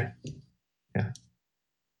 okay. Yeah.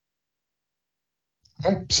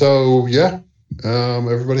 Okay. So, yeah.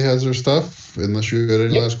 Everybody has their stuff. Unless you had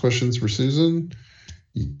any last questions for Susan,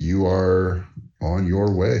 you are on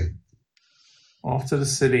your way. Off to the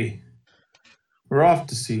city. We're off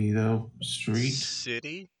to see the street.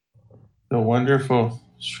 City? The wonderful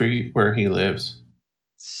street where he lives.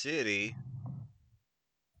 City?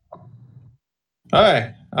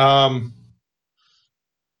 Hi.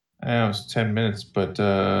 It was 10 minutes, but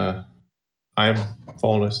I'm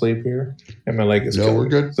falling asleep here, and my leg is No, killing we're me.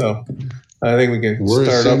 good. So I think we can We're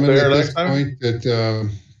start up assuming there at next this time. point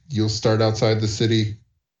that you'll start outside the city.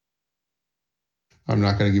 I'm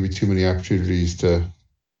not going to give you too many opportunities to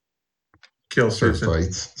Kill start Certain.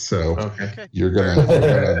 fights. So Okay. Okay. you're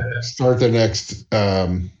gonna start the next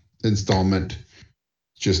installment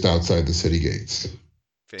just outside the city gates.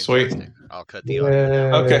 Sweet. Fantastic. I'll cut the audio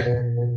down. Okay.